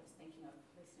thing that I was thinking of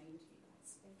listening to you guys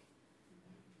speak.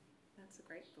 That's a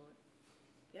great thought.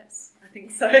 Yes, I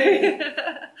think so.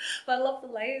 But I love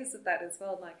the layers of that as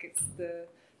well. Like it's the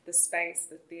space,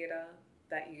 the theatre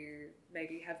that you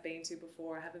maybe have been to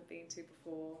before or haven't been to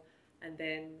before, and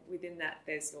then within that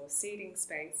there's your seating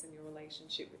space and your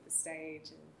relationship with the stage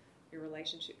and your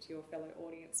relationship to your fellow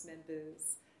audience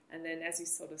members, and then as you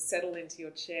sort of settle into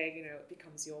your chair, it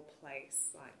becomes your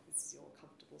place, like this is your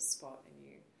comfortable spot,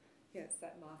 and it's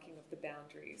that marking of the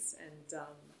boundaries,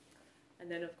 and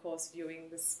then of course viewing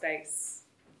the space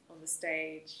on the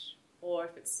stage, or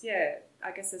if it's,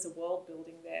 I guess there's a world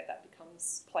building there that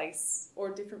becomes place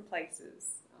or different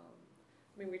places.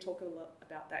 We talk a lot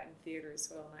about that in theatre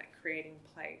as well, like creating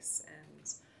place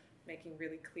and making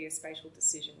really clear spatial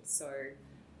decisions. So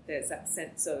there's that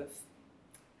sense of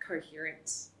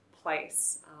coherent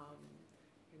place.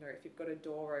 If you've got a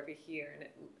door over here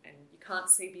and you can't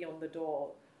see beyond the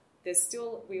door,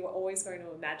 we were always going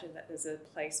to imagine that there's a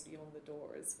place beyond the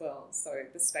door as well. So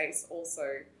the space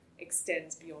also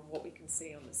extends beyond what we can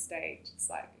see on the stage. It's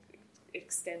like it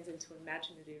extends into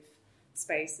imaginative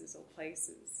spaces or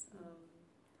places.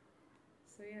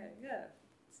 So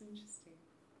it's interesting.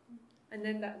 And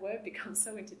then that word becomes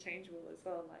so interchangeable as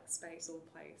well, like space or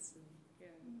place, and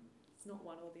it's not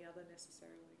one or the other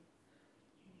necessarily.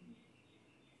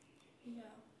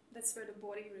 Yeah, that's where the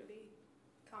body really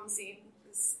comes in.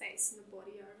 The space and the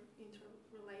body are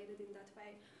interrelated in that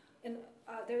way. And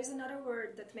there is another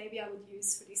word that maybe I would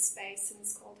use for this space, and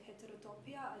it's called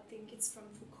heterotopia. I think it's from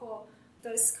Foucault.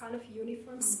 Those kind of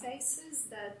uniform spaces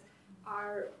that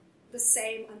are the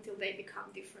same until they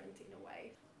become different in a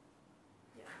way.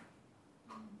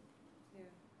 I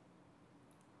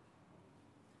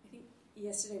think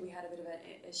yesterday we had a bit of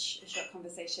a short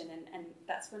conversation, and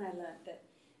that's when I learned that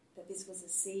this was a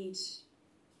seed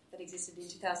that existed in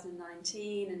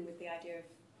 2019, and with the idea of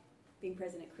being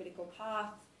present at Critical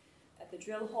Path at the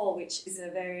Drill Hall, which is a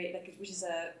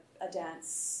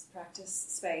dance practice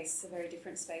space, a very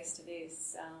different space to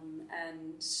this,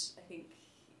 and I think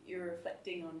you're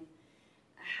reflecting on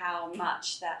how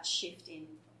much that shift in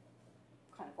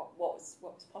kind of what was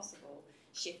possible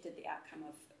shifted the outcome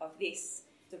of this,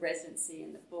 the residency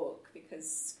in the book,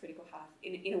 because Critical Path,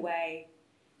 in a way,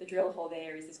 the Drill Hall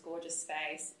there is this gorgeous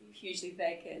space, hugely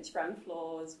vacant, sprung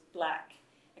floors, black,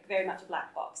 like very much a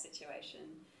black box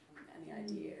situation, and the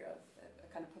idea of a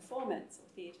kind of performance or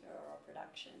theatre or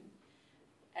production.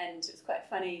 And it was quite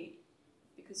funny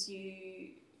because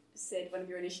you said one of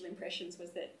your initial impressions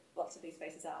was that lots of these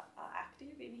spaces are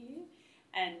active in here,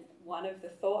 and one of the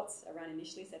thoughts around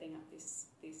initially setting up this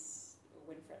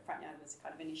when Front Yard was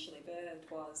kind of initially birthed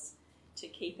was to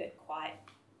keep it quite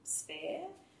spare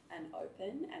and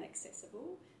open and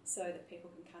accessible so that people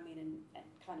can come in and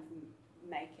kind of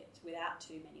make it without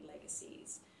too many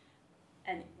legacies.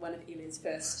 And one of Ilya's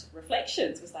first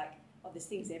reflections was like, oh, there's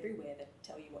things everywhere that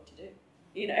tell you what to do.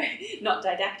 You know, not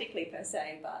didactically per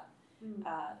se, but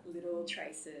little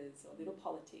traces or little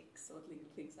politics or little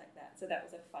things like that. So that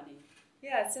was a funny...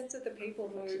 Yeah, a sense of the people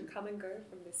who come and go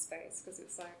from this space, because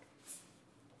it's like,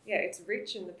 yeah, it's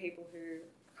rich in the people who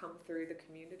come through the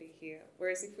community here.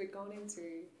 Whereas if we'd gone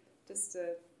into just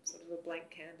a sort of a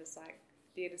blank canvas like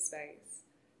theatre space,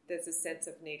 there's a sense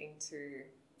of needing to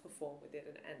perform with it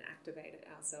and activate it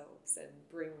ourselves and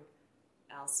bring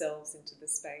ourselves into the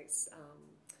space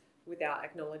without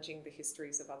acknowledging the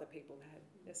histories of other people that had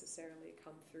necessarily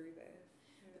come through there.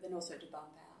 But then also to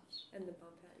bump out. And the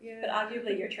bump out, yeah. But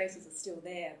arguably your traces are still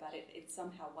there, but it's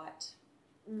somehow wiped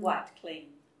clean.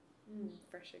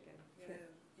 Fresh again, yeah.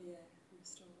 Yeah,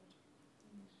 restored.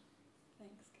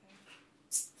 Thanks, Kay.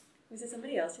 Was there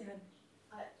somebody else who had...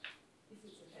 If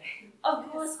it's okay.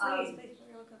 Of course, please.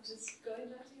 You're welcome. Just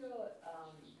going back to your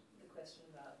the question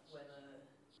about whether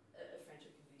a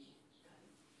friendship can be kind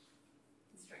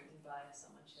of strengthened by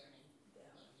someone sharing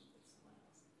their home with someone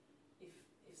else.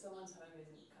 If someone's home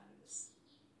isn't kind of this,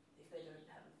 if they don't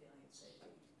have a feeling of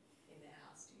safety in their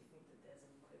house, do you think that there's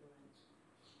an equivalent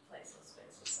place or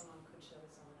space where someone could share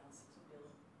with someone else to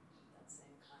build that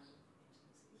same kind of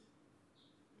intimacy?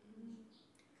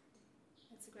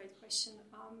 That's a great question.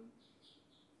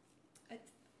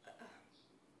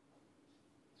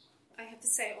 I have to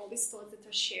say all these thoughts that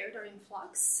are shared are in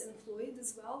flux and fluid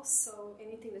as well, so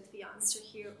anything that we answer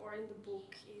here or in the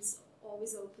book is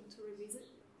always open to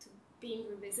being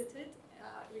revisited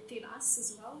within us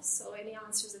as well, so any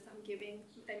answers that I'm giving,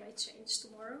 they might change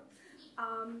tomorrow.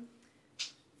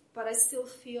 But I still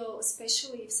feel,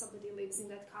 especially if somebody lives in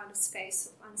that kind of space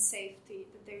of unsafety,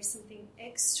 that there's something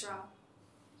extra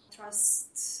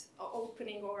trust or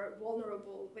opening or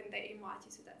vulnerable when they invite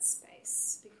you to that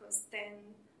space, because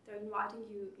then they're inviting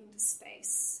you into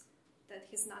space that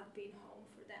has not been home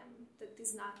for them, that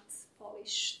is not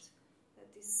polished, that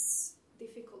is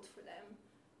difficult for them.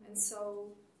 And so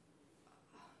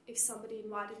if somebody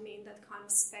invited me in that kind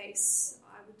of space,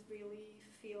 I would really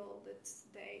feel that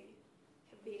they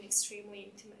have been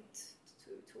extremely intimate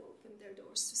to open their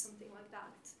doors to something like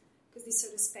that. Because these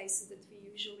are the spaces that are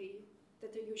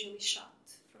usually shut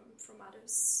from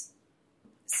others.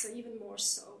 So even more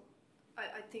so,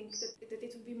 I think that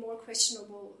it would be more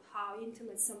questionable how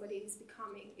intimate somebody is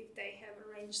becoming if they have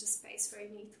arranged the space very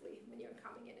neatly when you're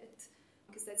coming in it,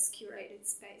 because that's curated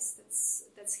space,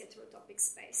 that's heterotopic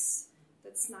space,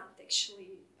 that's not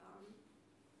actually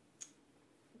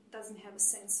doesn't have a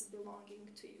sense of belonging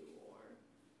to you, or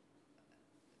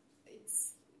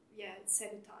it's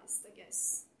sanitized, I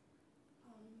guess.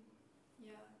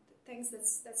 Thanks.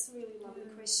 That's a really lovely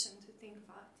question to think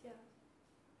about. Yeah.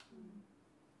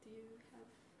 Do you have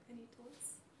any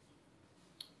thoughts?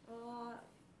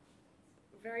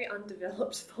 Very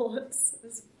undeveloped thoughts.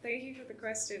 Thank you for the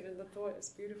question, and the thought is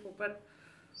beautiful. But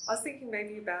I was thinking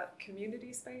maybe about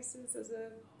community spaces as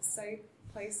a safe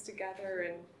place to gather,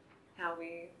 and how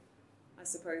I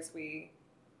suppose we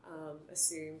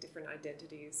assume different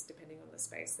identities depending on the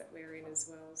space that we're in as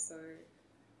well. So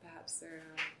perhaps there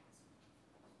are...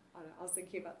 I was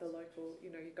thinking about the local,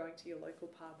 you're going to your local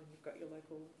pub and you've got your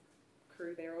local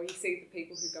crew there, or you see the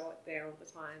people who go out there all the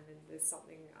time, and there's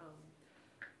something,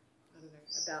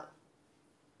 about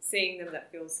seeing them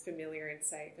that feels familiar and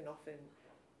safe. And often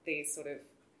these sort of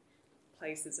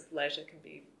places of leisure can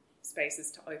be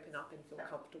spaces to open up and feel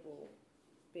comfortable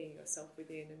being yourself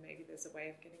within, and maybe there's a way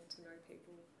of getting to know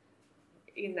people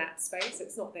in that space.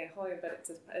 It's not their home, but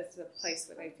it's a place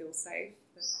where they feel safe.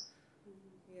 But,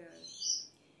 yeah.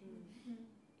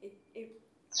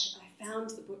 I found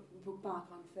the bookmark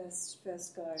on first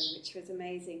go, which was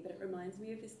amazing, but it reminds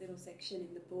me of this little section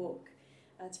in the book.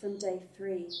 It's from day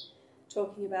 3,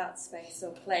 talking about space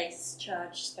or place,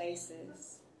 charged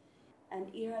spaces.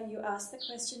 And Ira, you asked the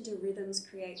question, do rhythms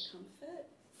create comfort?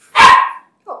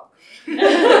 Oh. Yes,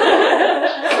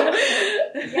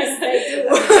 they do.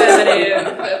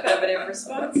 Affirmative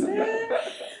response there.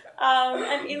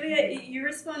 And Ilya, you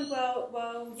respond,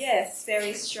 well, yes,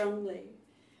 very strongly.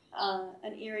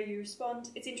 And Ira, you respond,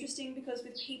 it's interesting because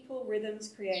with people, rhythms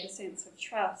create a sense of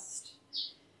trust,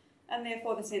 and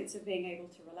therefore the sense of being able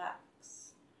to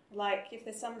relax. Like if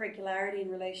there's some regularity in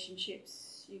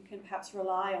relationships, you can perhaps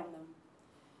rely on them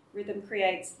Rhythm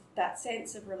creates that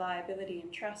sense of reliability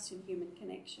and trust in human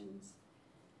connections.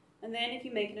 And then if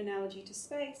you make an analogy to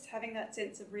space, having that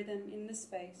sense of rhythm in the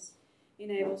space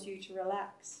enables you to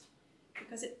relax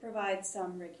because it provides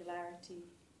some regularity,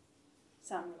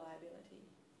 some reliability.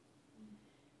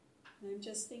 And I'm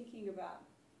just thinking about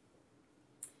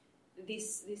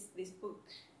this book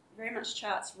very much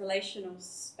charts relational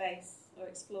space or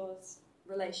explores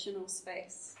relational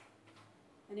space.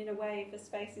 And in a way, if the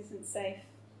space isn't safe,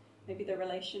 maybe the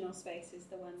relational space is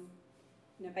the one,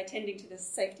 by tending to the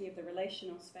safety of the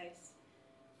relational space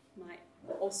might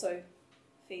also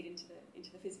feed into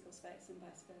the physical space and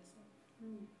vice versa.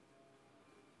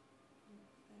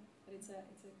 But it's a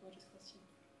gorgeous question.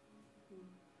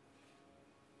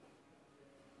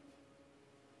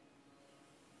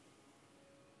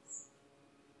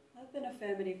 Other than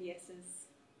affirmative yeses,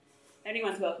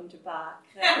 anyone's welcome to bark.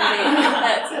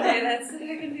 That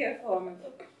can be a form of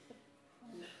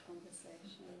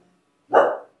conversation.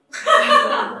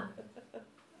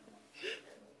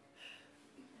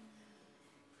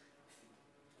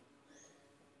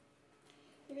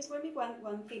 There is maybe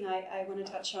one thing I want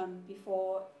to touch on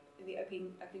before the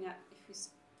opening up. If you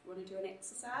want to do an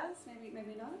exercise,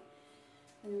 maybe not.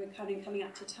 And we're kind of coming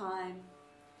up to time.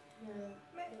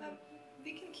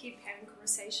 We can keep having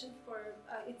conversation for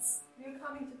we're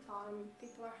coming to time.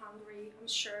 People are hungry, I'm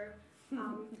sure.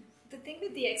 The thing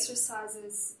with the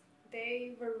exercises,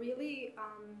 they were really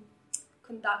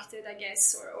conducted, I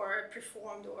guess, or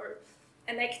performed or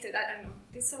enacted. I don't know.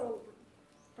 These are all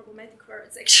problematic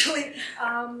words, actually.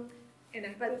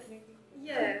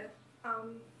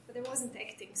 But there wasn't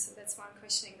acting, so that's why I'm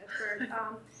questioning that word.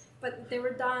 But they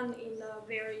were done in a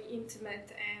very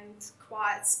intimate and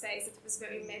quiet space. It was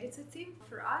very meditative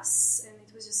for us, and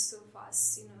it was just so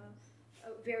fast,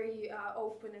 very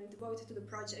open and devoted to the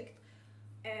project.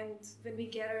 And when we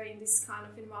gather in this kind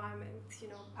of environment,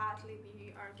 partly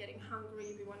we are getting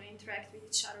hungry, we want to interact with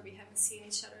each other, we haven't seen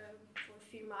each other for a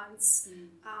few months.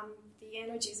 The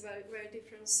energy is very, very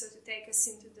different. So to take us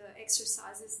into the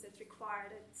exercises that require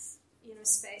that inner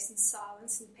space and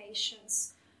silence and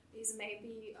patience is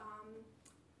maybe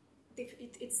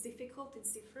it's difficult,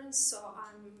 it's different. So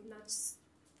I'm not.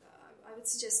 I would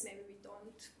suggest maybe we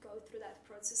don't go through that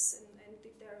process, and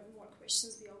if there are more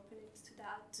questions, we open it to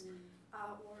that.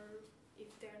 Or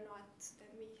if they're not, then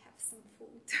we have some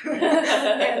food.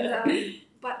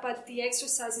 But the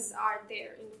exercises are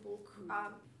there in the book.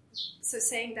 So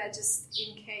saying that just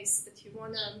in case that you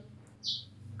want to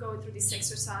go through these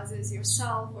exercises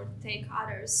yourself or take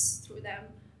others through them,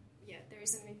 there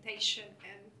is an invitation,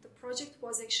 and the project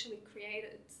was actually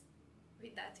created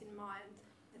with that in mind.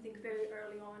 I think very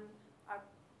early on, our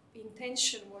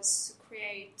intention was to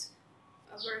create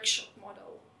a workshop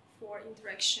model for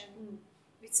interaction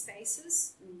with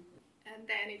spaces, and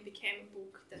then it became a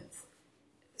book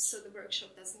so the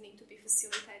workshop doesn't need to be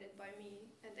facilitated by me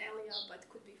and Elia, but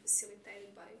could be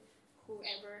facilitated by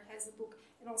whoever has the book.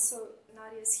 And also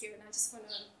Nadia is here, and I just want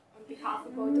to, on behalf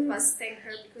of both of us, thank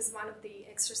her, because one of the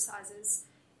exercises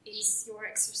is your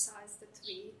exercise that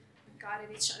we guided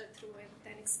each other through and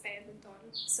then expanded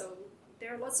on. So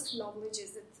there are lots of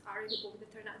knowledges that are in the book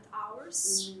that are not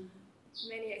ours.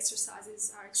 Many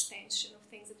exercises are expansion of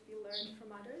things that we learned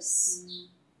from others.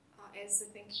 As I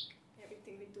think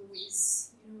everything we do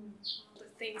is, the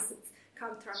things that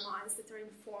come to our minds that are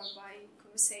informed by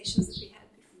conversations that we had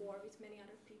before with many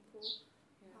other people.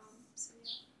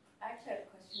 I actually had a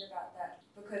question about that,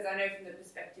 because I know from the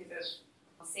perspective of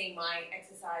seeing my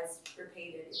exercise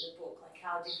repeated in the book, like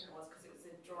how different it was, because it was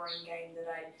a drawing game that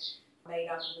I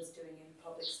made up and was doing in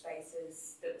public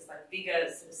spaces that was like bigger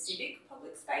sort of civic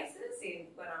public spaces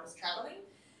when I was travelling.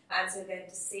 And so then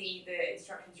to see the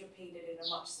instructions repeated in a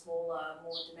much smaller,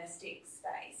 more domestic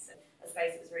space, a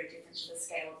space that was very different to the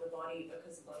scale of the body,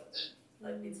 because a lot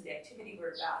of the bits of the activity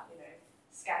were about,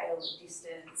 scale and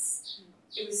distance.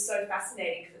 It was so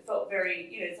fascinating because it felt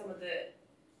very, some of the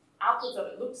outputs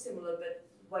of it looked similar, but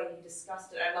the way you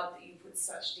discussed it, I love that you put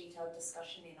such detailed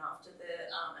discussion in after the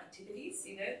activities,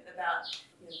 about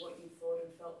what you thought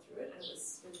and felt through it. And it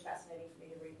was really fascinating for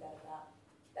me to read that about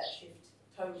that shift,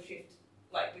 total shift,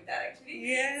 like with that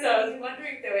activity. Yeah. So I was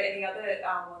wondering if there were any other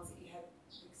ones that you had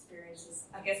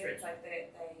experiences, I guess, where it's like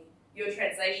your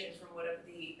translation from whatever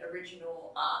the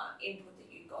original input that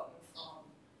you'd gotten from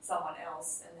someone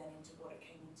else and then into what it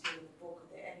came into in the book. Are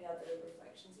there any other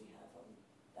reflections you have on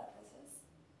that process?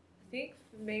 I think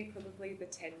for me, probably the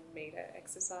 10-metre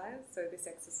exercise. So this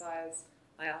exercise,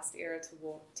 I asked Ira to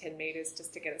walk 10 metres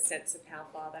just to get a sense of how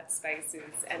far that space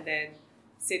is, and then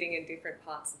sitting in different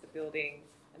parts of the building,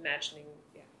 imagining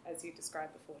as you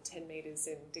described before, 10 metres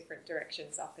in different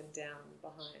directions, up and down,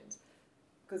 behind.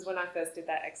 Because when I first did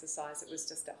that exercise, it was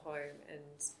just at home,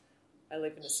 and I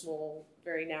live in a small,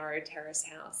 very narrow terrace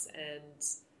house, and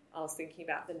I was thinking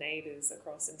about the neighbours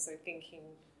across, and so thinking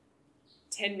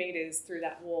 10 metres through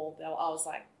that wall, I was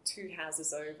like 2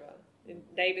 houses over, and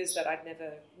neighbours that I'd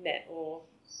never met or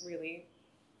really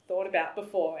thought about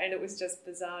before, and it was just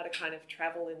bizarre to kind of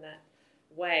travel in that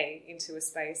way into a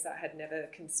space that I had never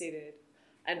considered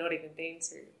and not even been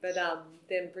to. But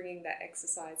then bringing that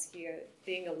exercise here,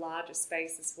 being a larger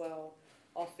space as well,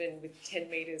 often with 10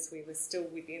 metres we were still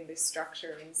within this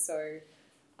structure, and so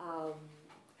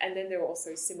and then there were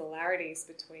also similarities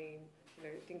between, you know,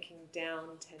 thinking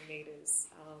down 10 metres.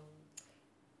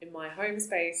 In my home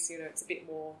space, you know, it's a bit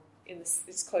more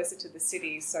it's closer to the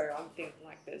city, so I'm thinking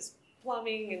like there's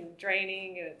plumbing and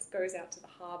draining, and it goes out to the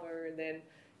harbour, and then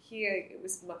here it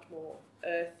was much more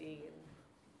earthy, and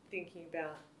thinking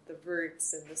about the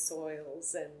roots and the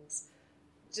soils and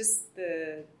just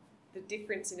the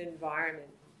difference in environment,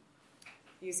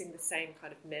 using the same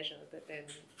kind of measure, but then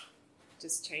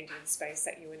just changing the space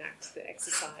that you enact the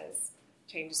exercise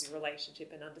changes your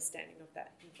relationship and understanding of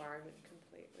that environment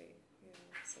completely.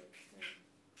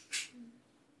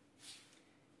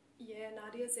 Yeah,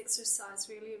 Nadia's exercise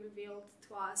really revealed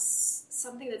to us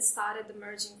something that started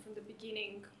emerging from the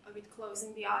beginning with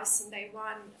closing the eyes on day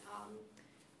one.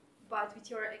 But with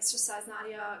your exercise,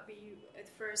 Nadia, we at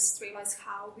first realized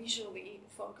how visually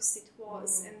focused it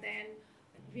was, and then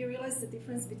we realized the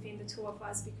difference between the two of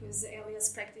us, because Elia's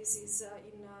practice is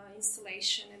in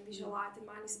installation and visual art, and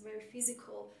mine is very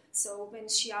physical. So when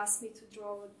she asked me to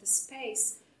draw the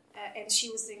space, and she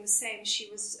was doing the same, she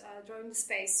was drawing the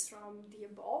space from the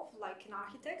above, like an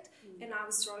architect, and I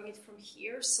was drawing it from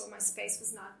here, so my space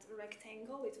was not a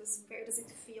rectangle. It was, where does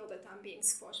it feel that I'm being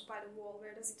squashed by the wall?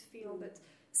 Where does it feel that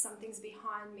something's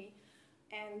behind me?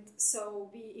 And so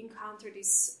we encountered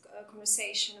this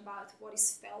conversation about what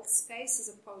is felt space as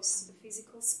opposed to the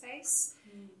physical space.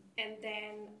 And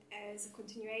then as a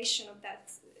continuation of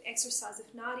that exercise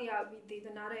of Nadia, we did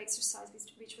another exercise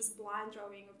which was blind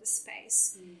drawing of the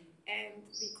space. And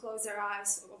we closed our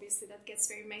eyes. Obviously that gets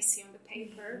very messy on the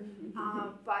paper,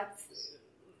 but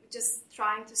just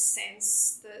trying to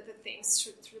sense the things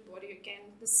through the body. Again,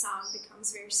 the sound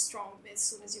becomes very strong as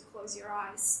soon as you close your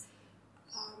eyes.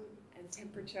 And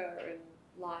temperature and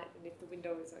light, and if the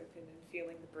window is open, and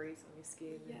feeling the breeze on your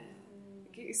skin.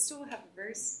 You still have a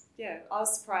very, I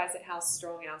was surprised at how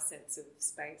strong our sense of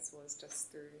space was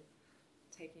just through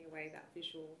taking away that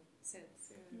visual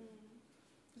sense.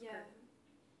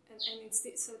 And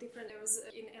it's so different. There was,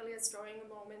 in Elia's drawing, a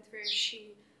moment where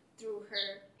she drew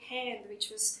her hand, which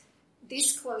was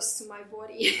this close to my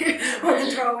body on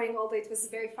the drawing, although it was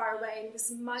very far away, and it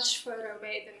was much further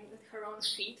away than her own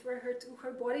feet were to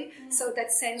her body. So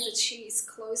that sense that she is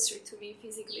closer to me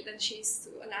physically than she is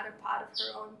to another part of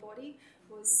her own body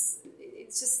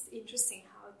it's just interesting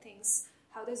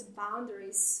how those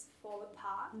boundaries fall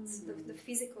apart. The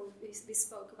physical, we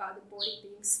spoke about the body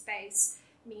being space,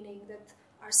 meaning that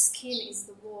our skin is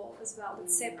the wall as well that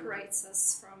separates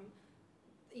us from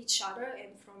each other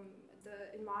and from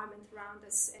the environment around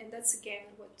us. And that's again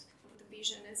what the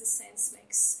vision as a sense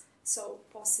makes so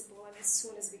possible. And as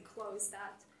soon as we close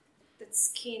that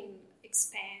skin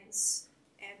expands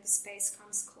and the space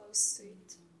comes close to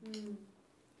it.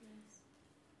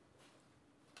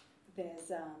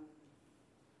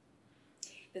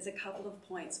 There's a couple of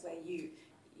points where you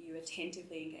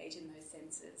attentively engage in those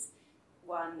senses.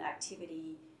 One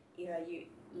activity, you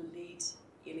lead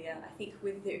Ilya, I think,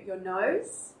 with your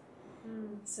nose.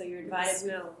 So you're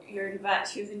invited.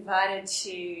 She was invited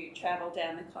to travel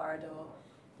down the corridor,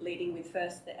 leading with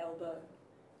first the elbow,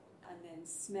 and then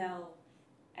smell.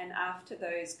 And after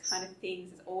those kind of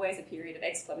things, there's always a period of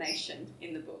exclamation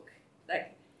in the book,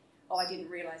 like, "Oh, I didn't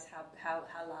realise how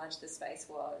large the space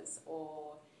was,"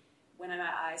 or "When my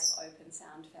eyes were open,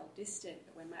 sound felt distant,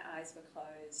 but when my eyes were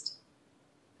closed,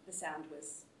 the sound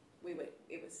was together.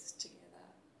 It was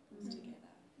together."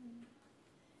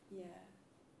 Yeah.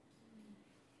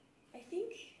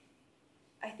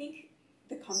 I think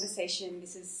the conversation.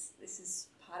 This is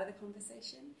part of the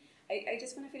conversation. I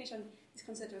just want to finish on this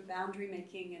concept of boundary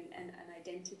making and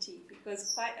identity,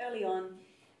 because quite early on,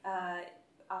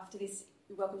 after this,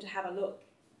 you're welcome to have a look.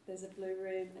 There's a blue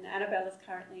room, and Annabelle is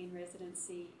currently in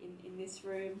residency in this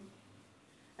room.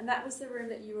 And that was the room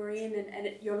that you were in,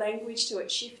 and your language to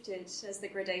it shifted as the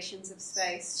gradations of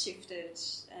space shifted,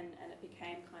 and it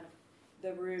became kind of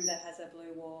the room that has a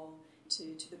blue wall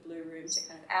to the blue room to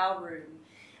kind of our room.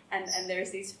 And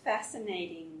there's these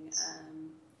fascinating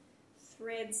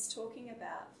threads talking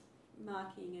about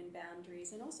marking and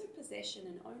boundaries, and also possession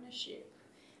and ownership.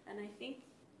 And I think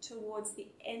towards the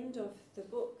end of the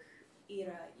book,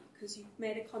 Ira, because you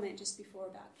made a comment just before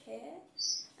about care,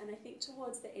 and I think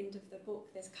towards the end of the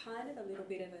book there's kind of a little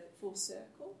bit of a full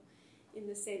circle in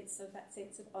the sense of that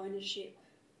sense of ownership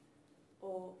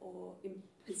or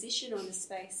imposition on the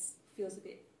space feels a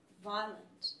bit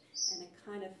violent, and a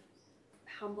kind of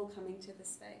humble coming to the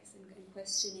space and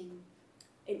questioning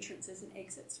entrances and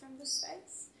exits from the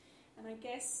space. And I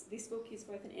guess this book is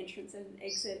both an entrance and an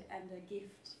exit and a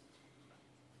gift.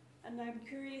 And I'm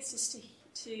curious just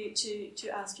to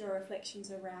ask your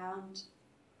reflections around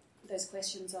those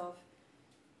questions of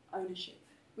ownership,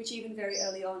 which even very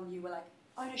early on you were like,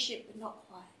 ownership but not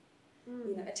quite.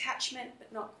 You know, attachment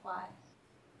but not quite.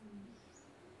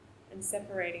 And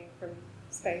separating from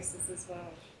spaces as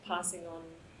well, passing on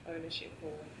ownership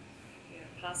or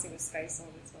passing the space on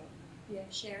as well. Yeah,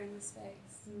 sharing the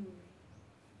space.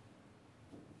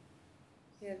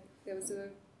 Yeah, there was a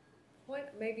point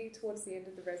maybe towards the end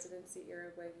of the residency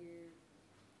era where you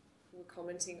were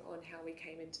commenting on how we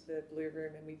came into the Blue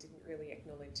Room and we didn't really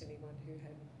acknowledge anyone who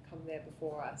had come there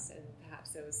before us, and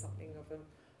perhaps there was something of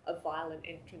a violent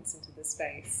entrance into the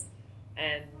space.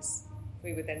 And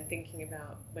we were then thinking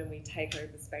about when we take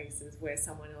over spaces where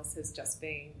someone else has just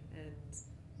been, and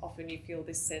often you feel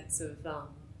this sense of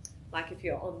like if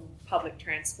you're on public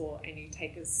transport and you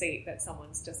take a seat that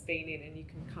someone's just been in, and you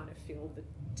can kind of feel the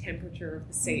temperature of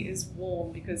the seat is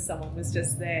warm because someone was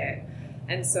just there.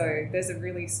 And so there's a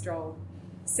really strong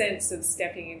sense of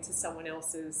stepping into someone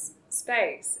else's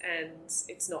space, and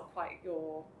it's not quite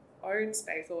your own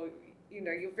space, or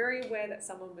you're very aware that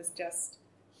someone was just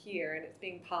here and it's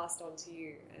being passed on to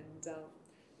you. And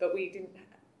but we didn't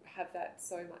have that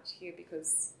so much here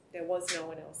because there was no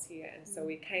one else here, and so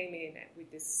we came in with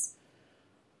this,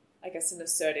 I guess, an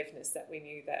assertiveness that we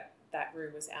knew that that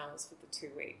room was ours for the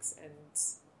 2 weeks, and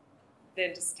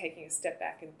then just taking a step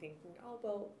back and thinking, oh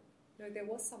well, no, there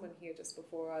was someone here just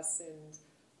before us, and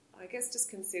I guess just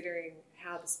considering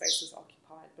how the space was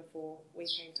occupied before we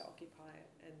came to occupy it,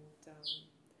 and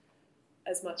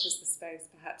as much as the space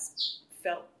perhaps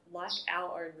felt like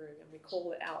our own room, and we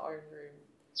call it our own room,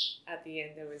 at the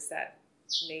end there was that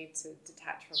need to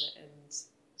detach from it and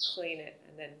clean it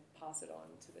and then pass it on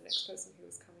to the next person who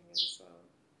was coming in as well.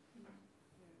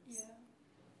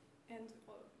 Yeah. And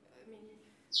I mean,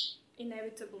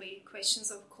 inevitably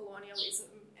questions of colonialism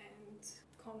and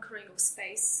conquering of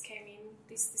space came in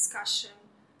this discussion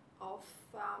of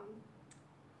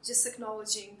just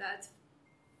acknowledging that,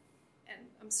 and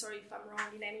I'm sorry if I'm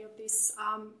wrong in any of this,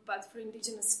 but for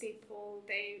Indigenous people,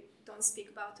 they don't speak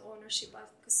about ownership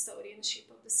but custodianship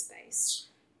of the space.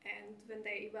 And when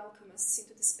they welcome us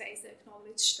into the space, they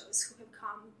acknowledge those who have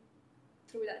come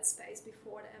through that space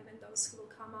before them and those who will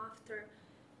come after.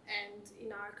 And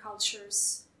in our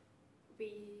cultures,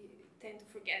 we tend to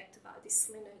forget about this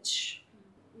lineage,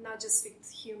 not just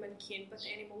with human kin, but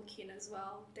animal kin as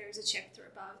well. There's a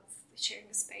chapter about sharing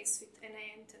a space with an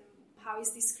ant, and how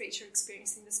is this creature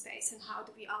experiencing the space, and how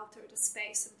do we alter the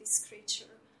space of this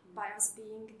creature by us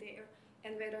being there,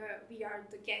 and whether we are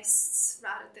the guests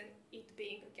rather than it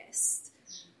being a guest.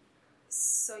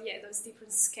 So yeah, those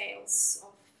different scales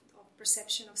of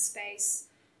perception of space,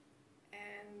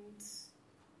 and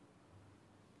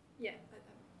yeah,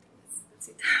 that's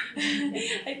it.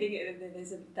 I think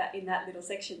there's that in that little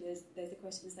section. There's a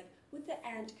question. It's like, would the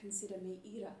ant consider me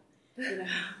Ira?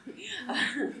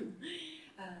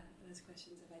 Those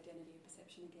questions of identity and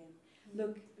perception again.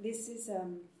 Look, this is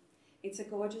it's a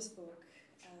gorgeous book.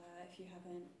 If you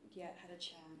haven't yet had a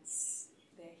chance,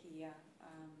 they're here.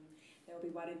 There will be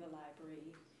one in the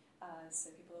library, so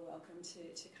people are welcome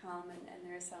to come, and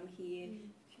there are some here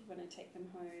if you want to take them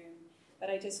home. But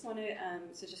I just want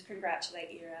to just congratulate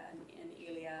Ira and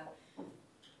Ilya,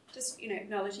 just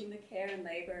acknowledging the care and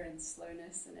labour and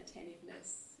slowness and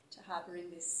attentiveness to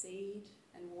harbouring this seed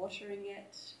and watering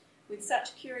it with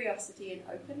such curiosity and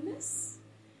openness.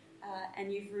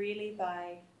 And you've really,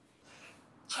 by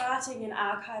charting and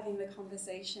archiving the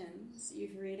conversations,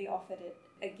 you've really offered it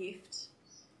a gift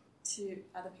to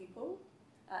other people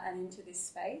and into this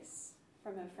space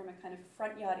from a kind of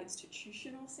front yard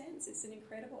institutional sense. It's an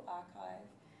incredible archive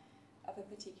of a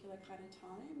particular kind of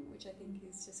time, which I think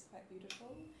is just quite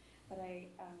beautiful. But I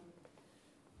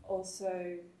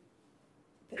also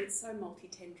that it's so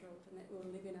multi-tendrilled, and that will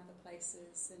live in other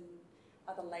places, and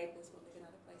other labours will live in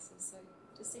other places. So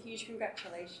just a huge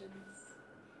congratulations,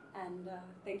 and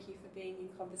thank you for being in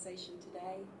conversation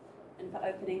today and for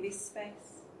opening this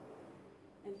space.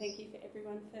 And thank you for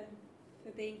everyone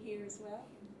for being here as well.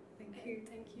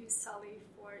 Thank you, Sally,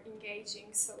 for engaging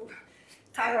so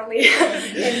thoroughly.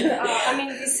 And I mean,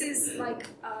 this is like,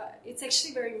 it's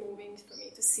actually very moving for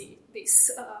me to see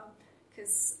this,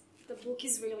 because the book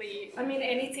is really, I mean,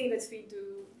 anything that we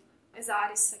do as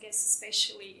artists, I guess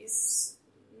especially, is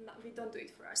not, we don't do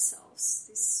it for ourselves.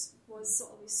 This was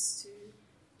always to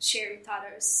share with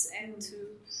others and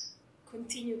to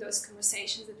continue those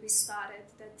conversations that we started.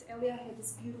 That Elia had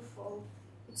this beautiful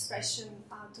expression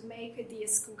to make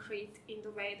ideas concrete in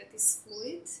the way that is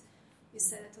fluid. You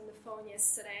said it on the phone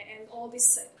yesterday, and all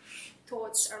these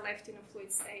thoughts are left in a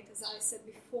fluid state, as I said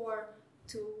before,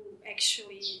 to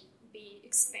actually be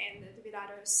expanded with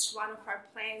others. One of our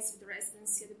plans with the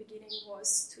residency at the beginning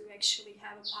was to actually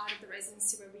have a part of the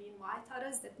residency where we invite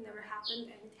others. That never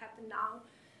happened, and it happened now.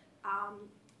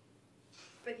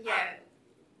 But yeah,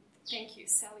 thank you,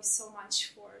 Sally, so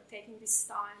much for taking this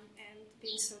time and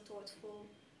being so thoughtful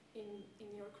in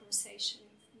your conversation.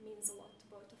 It means a lot to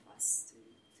both of us to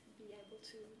be able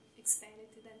to expand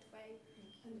it in that way.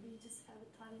 And we just have a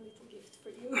tiny little gift for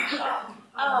you.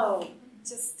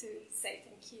 Just to say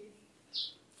thank you.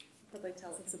 Probably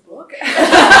tell it's a book.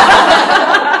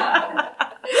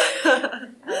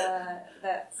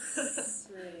 That's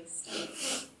really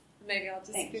stunning. Maybe I'll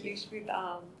just finish with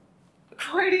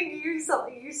quoting you.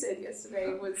 Something you said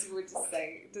yesterday was you were just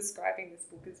describing this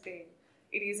book as being,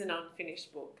 it is an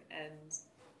unfinished book, and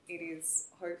it is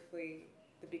hopefully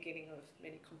the beginning of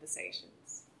many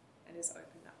conversations and is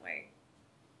open that way.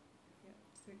 Yeah,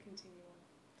 so continue on.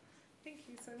 Thank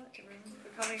you so much, everyone, for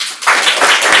coming.